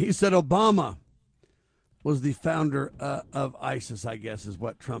Obama was the founder of ISIS, I guess, is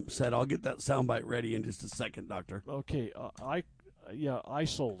what Trump said. I'll get that soundbite ready in just a second, Doctor. Okay,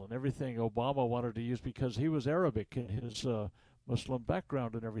 ISIL and everything Obama wanted to use because he was Arabic in his Muslim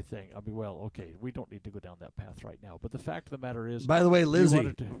background and everything. I mean, well, okay, we don't need to go down that path right now. But the fact of the matter is... By the way,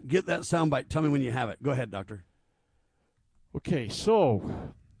 Lizzie, get that soundbite. Tell me when you have it. Go ahead, Doctor. Okay, so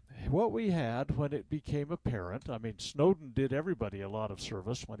what we had when it became apparent, I mean, Snowden did everybody a lot of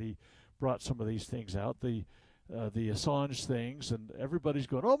service when he brought some of these things out, the Assange things, and everybody's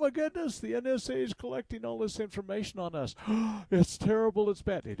going, oh my goodness, the NSA is collecting all this information on us. It's terrible, it's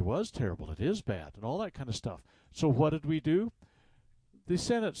bad. It was terrible, it is bad, and all that kind of stuff. So what did we do? the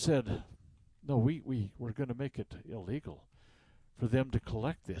Senate said, no, we're going to make it illegal for them to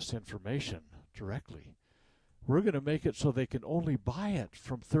collect this information directly. We're going to make it so they can only buy it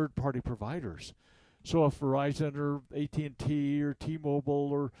from third-party providers. So if Verizon or AT&T or T-Mobile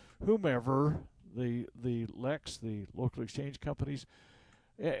or whomever, the LECs, the local exchange companies,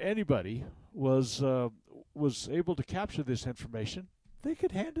 anybody was able to capture this information, they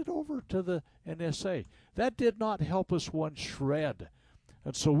could hand it over to the NSA. That did not help us one shred.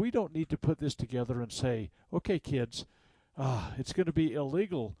 And so we don't need to put this together and say, okay, kids, it's going to be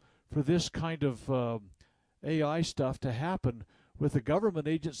illegal for this kind of AI stuff to happen with a government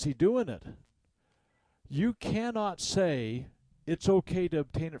agency doing it. You cannot say it's okay to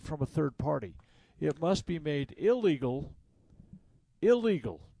obtain it from a third party. It must be made illegal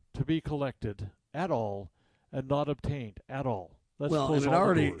to be collected at all and not obtained at all. And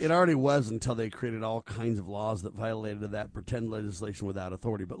it already was until they created all kinds of laws that violated that pretend legislation without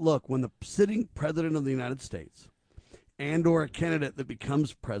authority. But look, when the sitting president of the United States and or a candidate that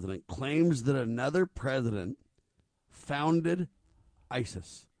becomes president claims that another president founded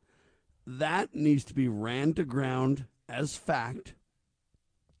ISIS, that needs to be ran to ground as fact,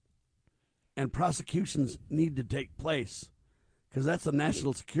 and prosecutions need to take place because that's a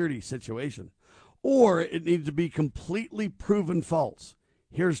national security situation. Or it needs to be completely proven false.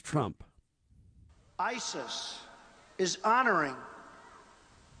 Here's Trump. ISIS is honoring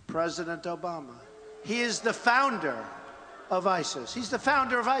President Obama. He is the founder of ISIS. He's the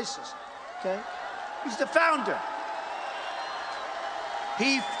founder of ISIS, okay? He's the founder.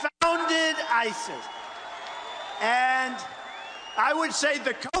 He founded ISIS. And I would say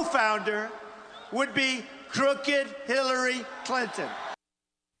the co-founder would be crooked Hillary Clinton.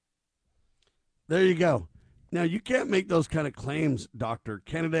 There you go. Now, you can't make those kind of claims, doctor,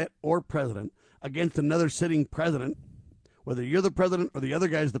 candidate, or president, against another sitting president, whether you're the president or the other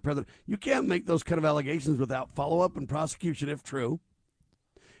guy's the president. You can't make those kind of allegations without follow-up and prosecution if true,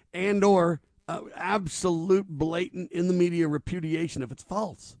 and or absolute blatant in the media repudiation if it's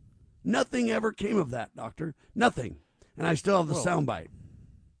false. Nothing ever came of that, doctor. Nothing. And I still have the soundbite.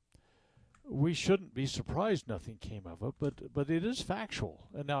 We shouldn't be surprised nothing came of it, but it is factual.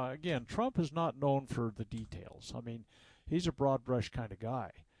 And now, again, Trump is not known for the details. I mean, he's a broad brush kind of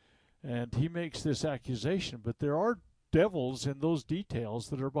guy. And he makes this accusation, but there are devils in those details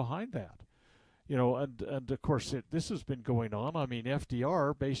that are behind that. You know, and of course, this has been going on. I mean,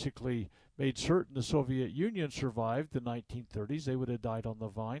 FDR basically made certain the Soviet Union survived the 1930s. They would have died on the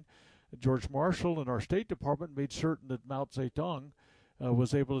vine. George Marshall and our State Department made certain that Mao Zedong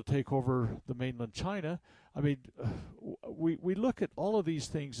was able to take over the mainland China. I mean, we look at all of these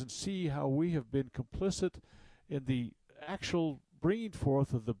things and see how we have been complicit in the actual bringing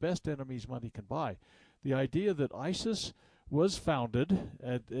forth of the best enemies money can buy. The idea that ISIS was founded,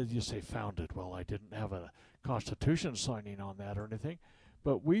 and you say founded, well, I didn't have a constitution signing on that or anything,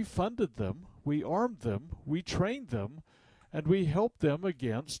 but we funded them, we armed them, we trained them, and we helped them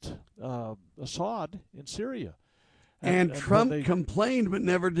against Assad in Syria. And Trump complained but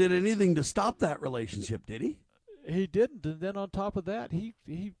never did anything to stop that relationship, did he? He didn't. And then on top of that, he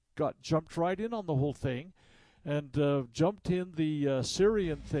jumped right in on the whole thing and jumped in the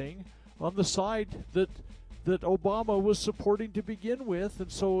Syrian thing on the side that Obama was supporting to begin with.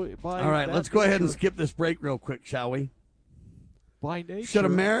 And so by all right, let's go ahead and skip this break real quick, shall we? By nature. Should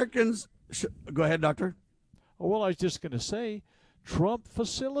Americans go ahead, doctor? Oh, well, I was just going to say Trump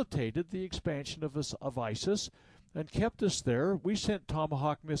facilitated the expansion of ISIS and kept us there. We sent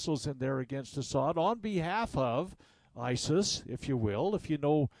Tomahawk missiles in there against Assad on behalf of ISIS, if you will. If you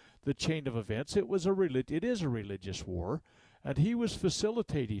know the chain of events, it is a religious war, and he was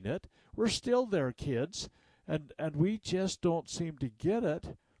facilitating it. We're still there, kids, and we just don't seem to get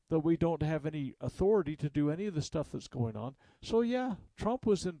it, that we don't have any authority to do any of the stuff that's going on. So yeah, Trump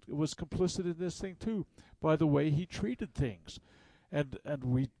was complicit in this thing too, by the way he treated things, and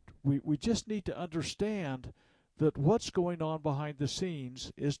we just need to understand that what's going on behind the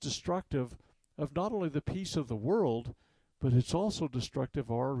scenes is destructive of not only the peace of the world, but it's also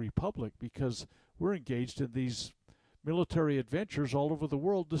destructive of our republic, because we're engaged in these military adventures all over the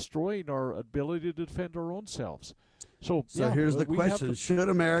world, destroying our ability to defend our own selves. So here's the question. Should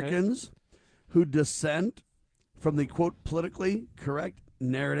Americans who dissent from the, quote, politically correct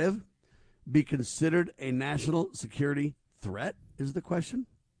narrative be considered a national security threat, is the question.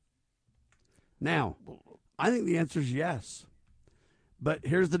 Now, I think the answer is yes. But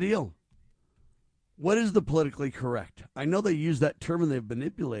here's the deal. What is the politically correct? I know they use that term and they've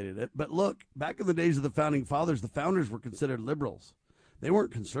manipulated it, but look, back in the days of the founding fathers, the founders were considered liberals. They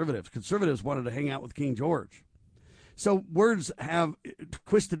weren't conservatives. Conservatives wanted to hang out with King George. So words have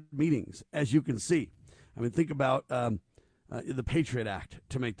twisted meanings, as you can see. I mean, think about the Patriot Act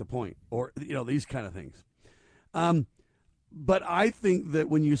to make the point, or, these kind of things. But I think that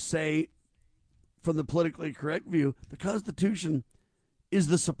when you say, from the politically correct view, the Constitution is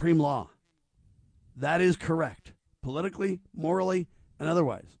the supreme law. That is correct, politically, morally, and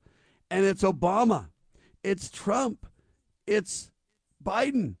otherwise. And it's Obama, it's Trump, it's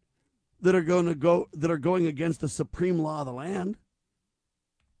Biden that are going against the supreme law of the land.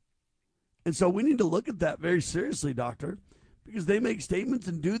 And so we need to look at that very seriously, Doctor, because they make statements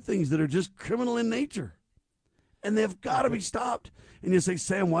and do things that are just criminal in nature. And they've got to be stopped. And you say,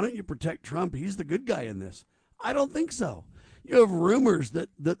 Sam, why don't you protect Trump? He's the good guy in this. I don't think so. You have rumors that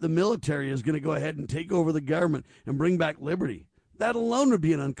the military is going to go ahead and take over the government and bring back liberty. That alone would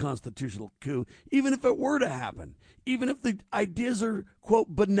be an unconstitutional coup, even if it were to happen. Even if the ideas are, quote,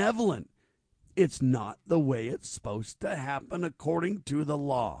 benevolent. It's not the way it's supposed to happen according to the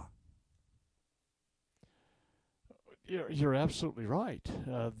law. You're absolutely right.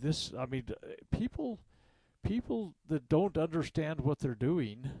 People that don't understand what they're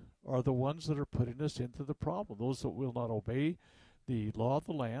doing are the ones that are putting us into the problem. Those that will not obey the law of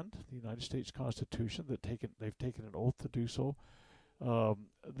the land, the United States Constitution, they've taken an oath to do so.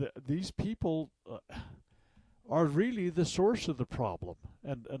 These people are really the source of the problem.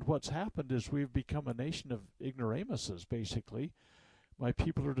 And what's happened is we've become a nation of ignoramuses, basically. My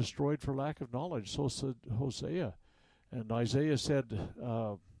people are destroyed for lack of knowledge, so said Hosea. And Isaiah said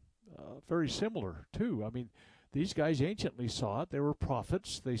very similar, too. I mean, these guys anciently saw it. They were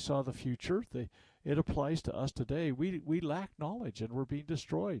prophets. They saw the future. It applies to us today. We lack knowledge, and we're being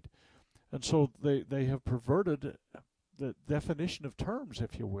destroyed. And so they have perverted the definition of terms,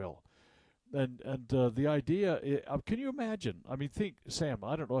 if you will. And the idea, can you imagine? I mean, think, Sam,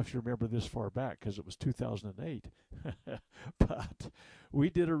 I don't know if you remember this far back because it was 2008, but we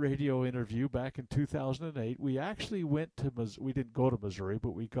did a radio interview back in 2008. We actually went to, we didn't go to Missouri,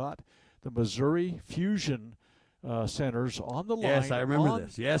 but we got the Missouri Fusion centers on the line. Yes, I remember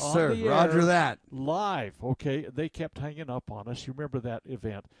this. Yes, sir. Roger that. Live. Okay. They kept hanging up on us. You remember that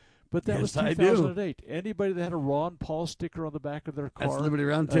event. But that was Yes, 2008. Anybody that had a Ron Paul sticker on the back of their car. That's Liberty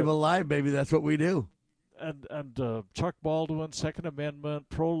Roundtable Live, baby. That's what we do. And Chuck Baldwin, Second Amendment,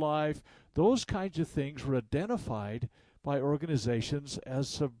 pro-life, those kinds of things were identified by organizations as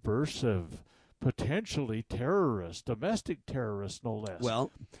subversive, potentially terrorists, domestic terrorists, no less.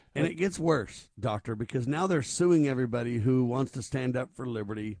 Well, and it gets worse, Doctor, because now they're suing everybody who wants to stand up for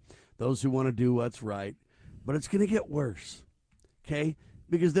liberty, those who want to do what's right. But it's going to get worse, okay?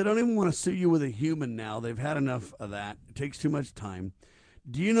 Because they don't even want to sue you with a human now. They've had enough of that. It takes too much time.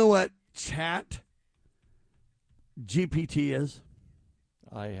 Do you know what Chat GPT is?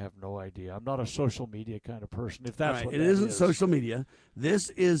 I have no idea. I'm not a social media kind of person. If that's right, what it that isn't is. social media.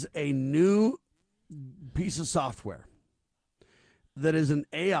 This is a new piece of software that is an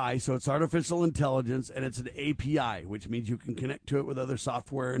AI, so it's artificial intelligence, and it's an API, which means you can connect to it with other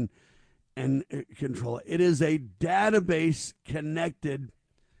software and control it. It is a database-connected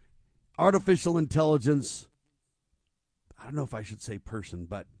artificial intelligence, I don't know if I should say person,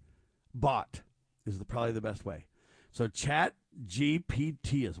 but bot is probably the best way. So Chat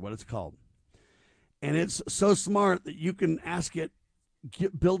GPT is what it's called. And it's so smart that you can ask it,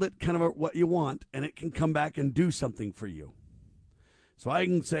 build it kind of what you want, and it can come back and do something for you. So I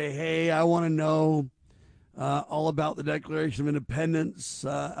can say, hey, I want to know all about the Declaration of Independence.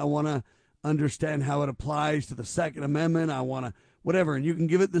 I want to understand how it applies to the Second Amendment. I want to whatever. And you can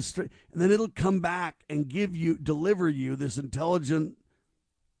give it this, and then it'll come back and deliver you this intelligent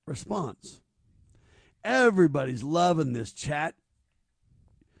response. Everybody's loving this Chat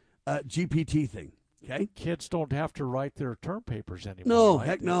GPT thing. Okay, kids don't have to write their term papers anymore. No, right?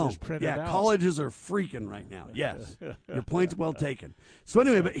 heck no. Yeah, colleges are freaking right now. Yes, your point's well taken. So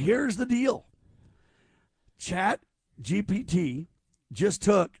anyway, but here's the deal. Chat GPT just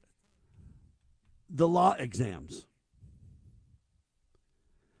took the law exams.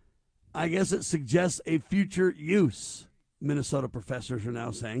 I guess it suggests a future use, Minnesota professors are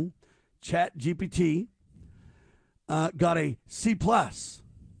now saying. Chat GPT got a C+,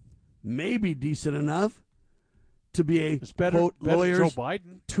 maybe decent enough to be a quote, lawyer's Joe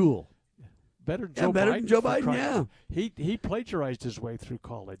Biden. Tool. Better than Joe Biden, yeah. He plagiarized his way through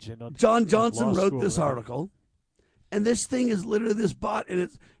college. John Johnson wrote this article, and this thing is literally this bot, and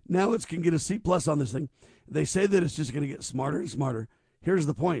now it can get a C+ on this thing. They say that it's just going to get smarter and smarter. Here's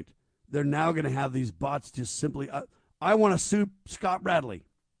the point. They're now going to have these bots just simply, I want to sue Scott Bradley.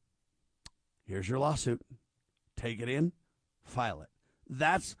 Here's your lawsuit. Take it in, file it.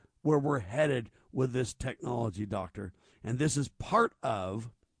 That's where we're headed with this technology, Doctor. And this is part of,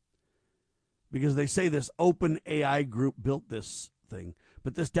 because they say this open AI group built this thing,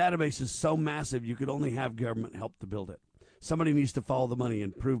 but this database is so massive you could only have government help to build it. Somebody needs to follow the money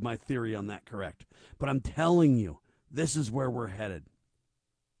and prove my theory on that correct. But I'm telling you, this is where we're headed.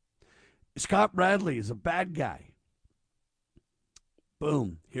 Scott Bradley is a bad guy.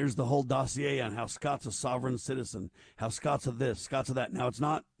 Boom. Here's the whole dossier on how Scott's a sovereign citizen, how Scott's a this, Scott's a that. Now, it's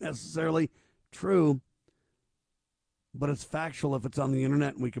not necessarily true, but it's factual if it's on the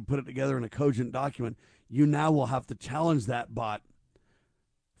internet and we can put it together in a cogent document. You now will have to challenge that bot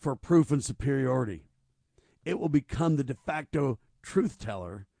for proof and superiority. It will become the de facto truth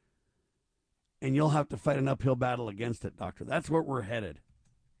teller, and you'll have to fight an uphill battle against it, Doctor. That's where we're headed.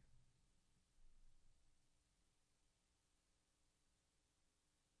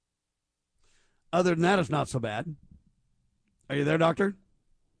 Other than that, it's not so bad. Are you there, Doctor?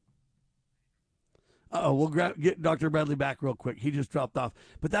 Uh-oh, we'll get Dr. Bradley back real quick. He just dropped off.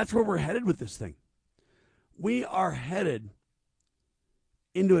 But that's where we're headed with this thing. We are headed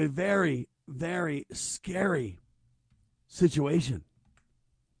into a very, very scary situation.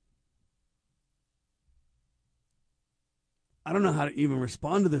 I don't know how to even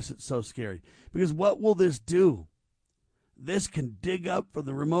respond to this. It's so scary. Because what will this do? This can dig up from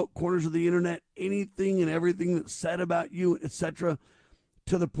the remote corners of the internet anything and everything that's said about you, etc.,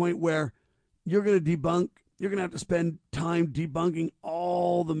 to the point where you're going to debunk, you're going to have to spend time debunking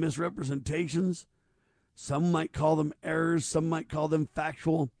all the misrepresentations. Some might call them errors, some might call them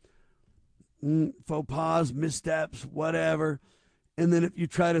factual faux pas, missteps, whatever. And then if you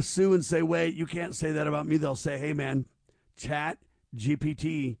try to sue and say, wait, you can't say that about me, they'll say, hey, man, Chat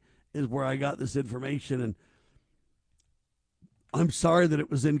GPT is where I got this information, and I'm sorry that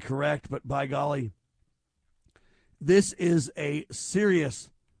it was incorrect, but by golly, this is a serious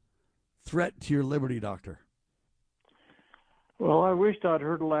threat to your liberty, Doctor. Well, I wished I'd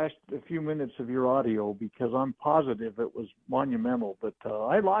heard the last few minutes of your audio because I'm positive it was monumental. But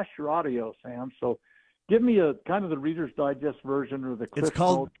I lost your audio, Sam. So give me a kind of the Reader's Digest version or the Cliff It's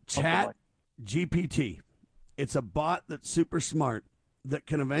called Notes, Chat GPT. It's a bot that's super smart that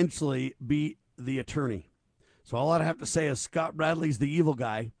can eventually be the attorney. So all I'd have to say is Scott Bradley's the evil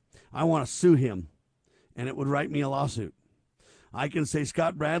guy. I want to sue him, and it would write me a lawsuit. I can say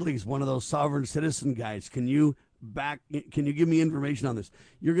Scott Bradley's one of those sovereign citizen guys. Can you give me information on this?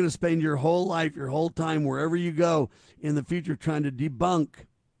 You're going to spend your whole life, your whole time, wherever you go in the future trying to debunk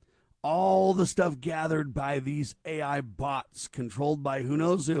all the stuff gathered by these AI bots controlled by who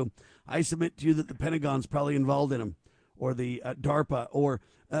knows who. I submit to you that the Pentagon's probably involved in them, or the DARPA, or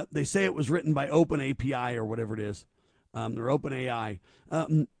they say it was written by OpenAPI or whatever it is, or OpenAI.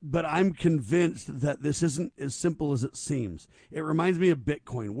 But I'm convinced that this isn't as simple as it seems. It reminds me of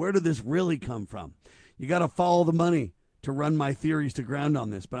Bitcoin. Where did this really come from? You got to follow the money to run my theories to ground on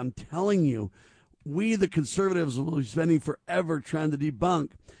this. But I'm telling you, we, the conservatives, will be spending forever trying to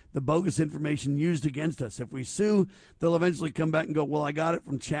debunk the bogus information used against us. If we sue, they'll eventually come back and go, well, I got it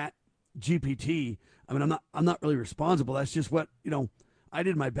from Chat GPT. I mean, I'm not really responsible. That's just what, I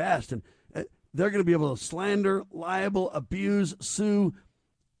did my best. And they're going to be able to slander, libel, abuse, sue,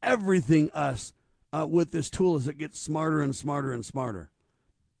 everything us with this tool as it gets smarter and smarter and smarter.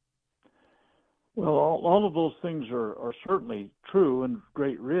 Well, all of those things are certainly true and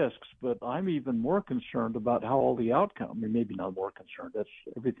great risks, but I'm even more concerned about how all the outcome, I mean, maybe not more concerned,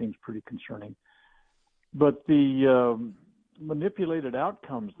 everything's pretty concerning, but the manipulated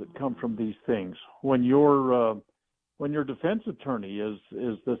outcomes that come from these things when your defense attorney is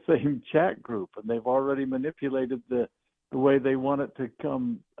the same chat group and they've already manipulated the way they want it to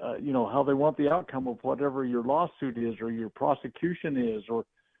come, how they want the outcome of whatever your lawsuit is or your prosecution is or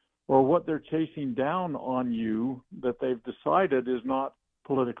what they're chasing down on you that they've decided is not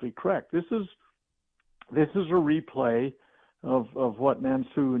politically correct. This is a replay of what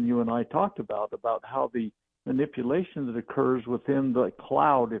Nansu and you and I talked about how the manipulation that occurs within the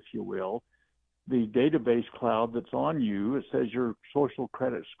cloud, if you will, the database cloud that's on you. It says your social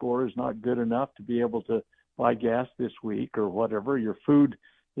credit score is not good enough to be able to buy gas this week or whatever. Your food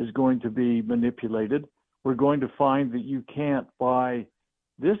is going to be manipulated. We're going to find that you can't buy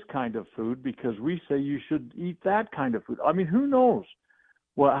this kind of food because we say you should eat that kind of food. I mean, who knows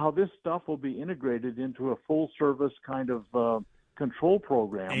how this stuff will be integrated into a full service kind of control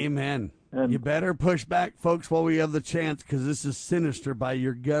program. Amen. And you better push back, folks, while we have the chance, because this is sinister by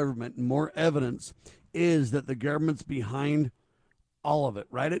your government. And more evidence is that the government's behind all of it.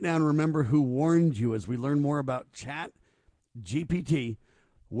 Write it down. Remember who warned you as we learn more about Chat GPT.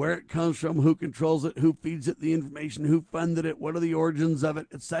 where it comes from, who controls it, who feeds it the information, who funded it, what are the origins of it,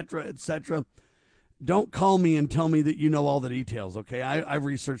 etc., etc. Don't call me and tell me that you know all the details, okay? I've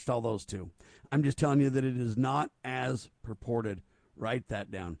researched all those too. I'm just telling you that it is not as purported. Write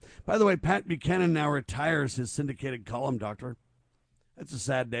that down. By the way, Pat Buchanan now retires his syndicated column, Doctor. That's a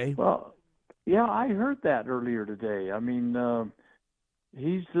sad day. Well, yeah, I heard that earlier today. I mean,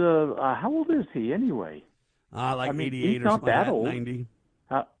 he's how old is he anyway? Like 88 he's or not something that like that, old. 90.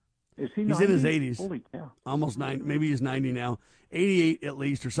 Is he? He's 90? in his 80s. Holy cow! Almost 90. Maybe he's 90 now. 88 at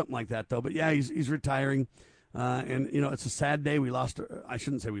least, or something like that, though. But yeah, he's retiring, and you know it's a sad day. We lost. I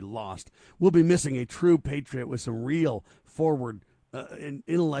shouldn't say we lost. We'll be missing a true patriot with some real forward,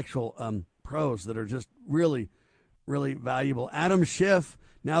 intellectual pros that are just really, really valuable. Adam Schiff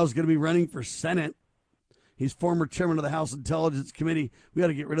now is going to be running for Senate. He's former chairman of the House Intelligence Committee. We got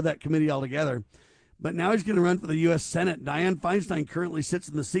to get rid of that committee altogether. But now he's going to run for the U.S. Senate. Dianne Feinstein currently sits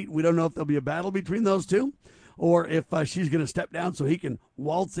in the seat. We don't know if there'll be a battle between those two or if she's going to step down so he can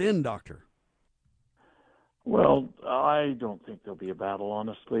waltz in, Doctor. Well, I don't think there'll be a battle,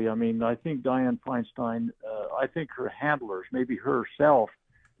 honestly. I mean, I think Dianne Feinstein, I think her handlers, maybe herself,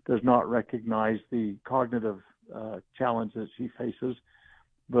 does not recognize the cognitive challenge that she faces.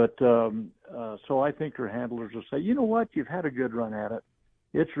 But so I think her handlers will say, you know what, you've had a good run at it.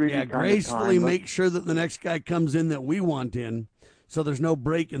 It's really kind gracefully of time. make sure that the next guy comes in that we want in, so there's no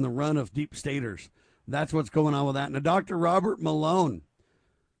break in the run of deep staters. That's what's going on with that. And Dr. Robert Malone,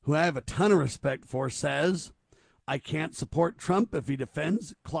 who I have a ton of respect for, says, I can't support Trump if he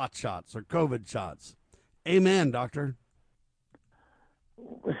defends clot shots or COVID shots. Amen, Doctor.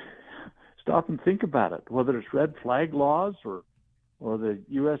 Stop and think about it. Whether it's red flag laws or the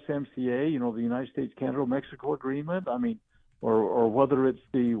USMCA, you know, the United States-Canada-Mexico agreement, I mean, or whether it's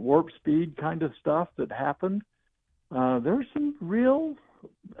the warp speed kind of stuff that happened, there's some real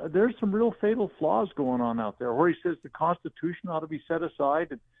fatal flaws going on out there. Where he says the Constitution ought to be set aside,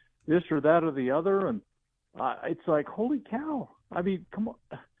 and this or that or the other, and it's like, holy cow! I mean, come on,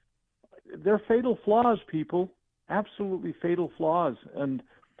 they're fatal flaws, people. Absolutely fatal flaws, and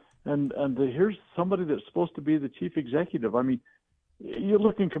here's somebody that's supposed to be the chief executive. I mean, you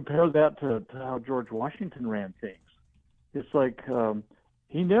look and compare that to how George Washington ran things. It's like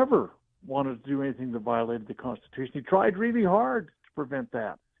he never wanted to do anything that violated the Constitution. He tried really hard to prevent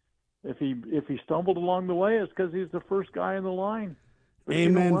that. If he stumbled along the way, it's because he's the first guy in the line. But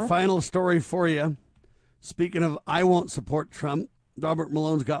amen. You know what? Final story for you. Speaking of I won't support Trump, Robert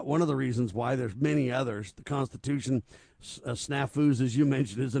Malone's got one of the reasons why. There's many others. The Constitution snafus, as you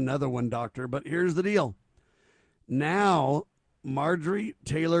mentioned, is another one, Doctor. But here's the deal. Now, Marjorie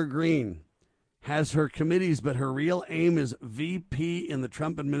Taylor Greene has her committees, but her real aim is VP in the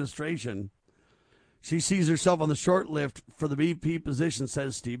Trump administration. She sees herself on the short list for the VP position,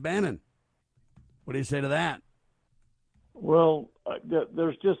 says Steve Bannon. What do you say to that? Well,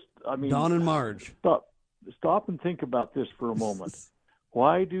 there's just, I mean... Don and Marge. Stop and think about this for a moment.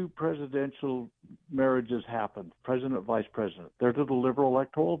 Why do presidential marriages happen? President, vice president. They're to deliver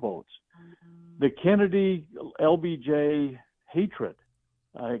electoral votes. The Kennedy LBJ hatred,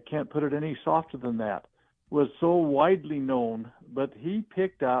 I can't put it any softer than that, was so widely known, but he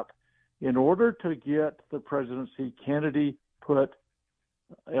picked up, in order to get the presidency, Kennedy put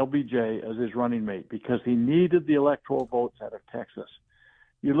LBJ as his running mate because he needed the electoral votes out of Texas.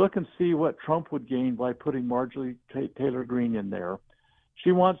 You look and see what Trump would gain by putting Marjorie Taylor Greene in there.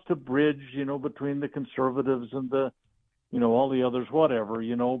 She wants to bridge, you know, between the conservatives and the, you know, all the others, whatever,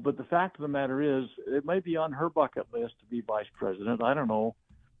 you know. But the fact of the matter is, it may be on her bucket list to be vice president. I don't know.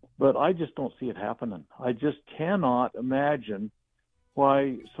 But I just don't see it happening. I just cannot imagine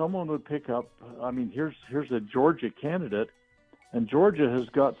why someone would pick up. I mean, here's a Georgia candidate, and Georgia has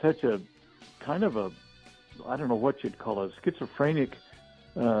got such a kind of a, I don't know what you'd call it, schizophrenic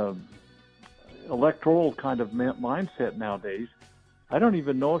electoral kind of mindset nowadays. I don't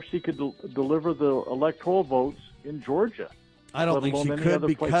even know if she could deliver the electoral votes in Georgia. I don't think she could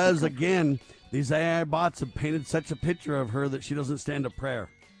because, again, these AI bots have painted such a picture of her that she doesn't stand a prayer.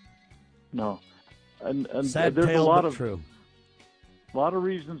 No. And sad there's tale, a lot but of true. A lot of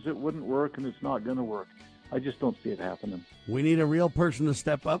reasons it wouldn't work, and it's not going to work. I just don't see it happening. We need a real person to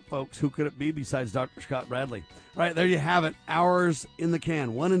step up, folks. Who could it be besides Dr. Scott Bradley? All right, there you have it. Hours in the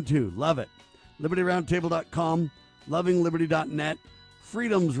can, 1 and 2. Love it. LibertyRoundtable.com, LovingLiberty.net,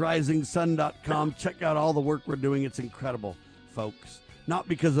 FreedomsRisingSun.com. Check out all the work we're doing. It's incredible, folks. Not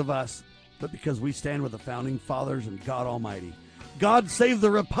because of us, but because we stand with the Founding Fathers and God Almighty. God save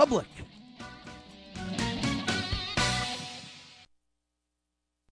the Republic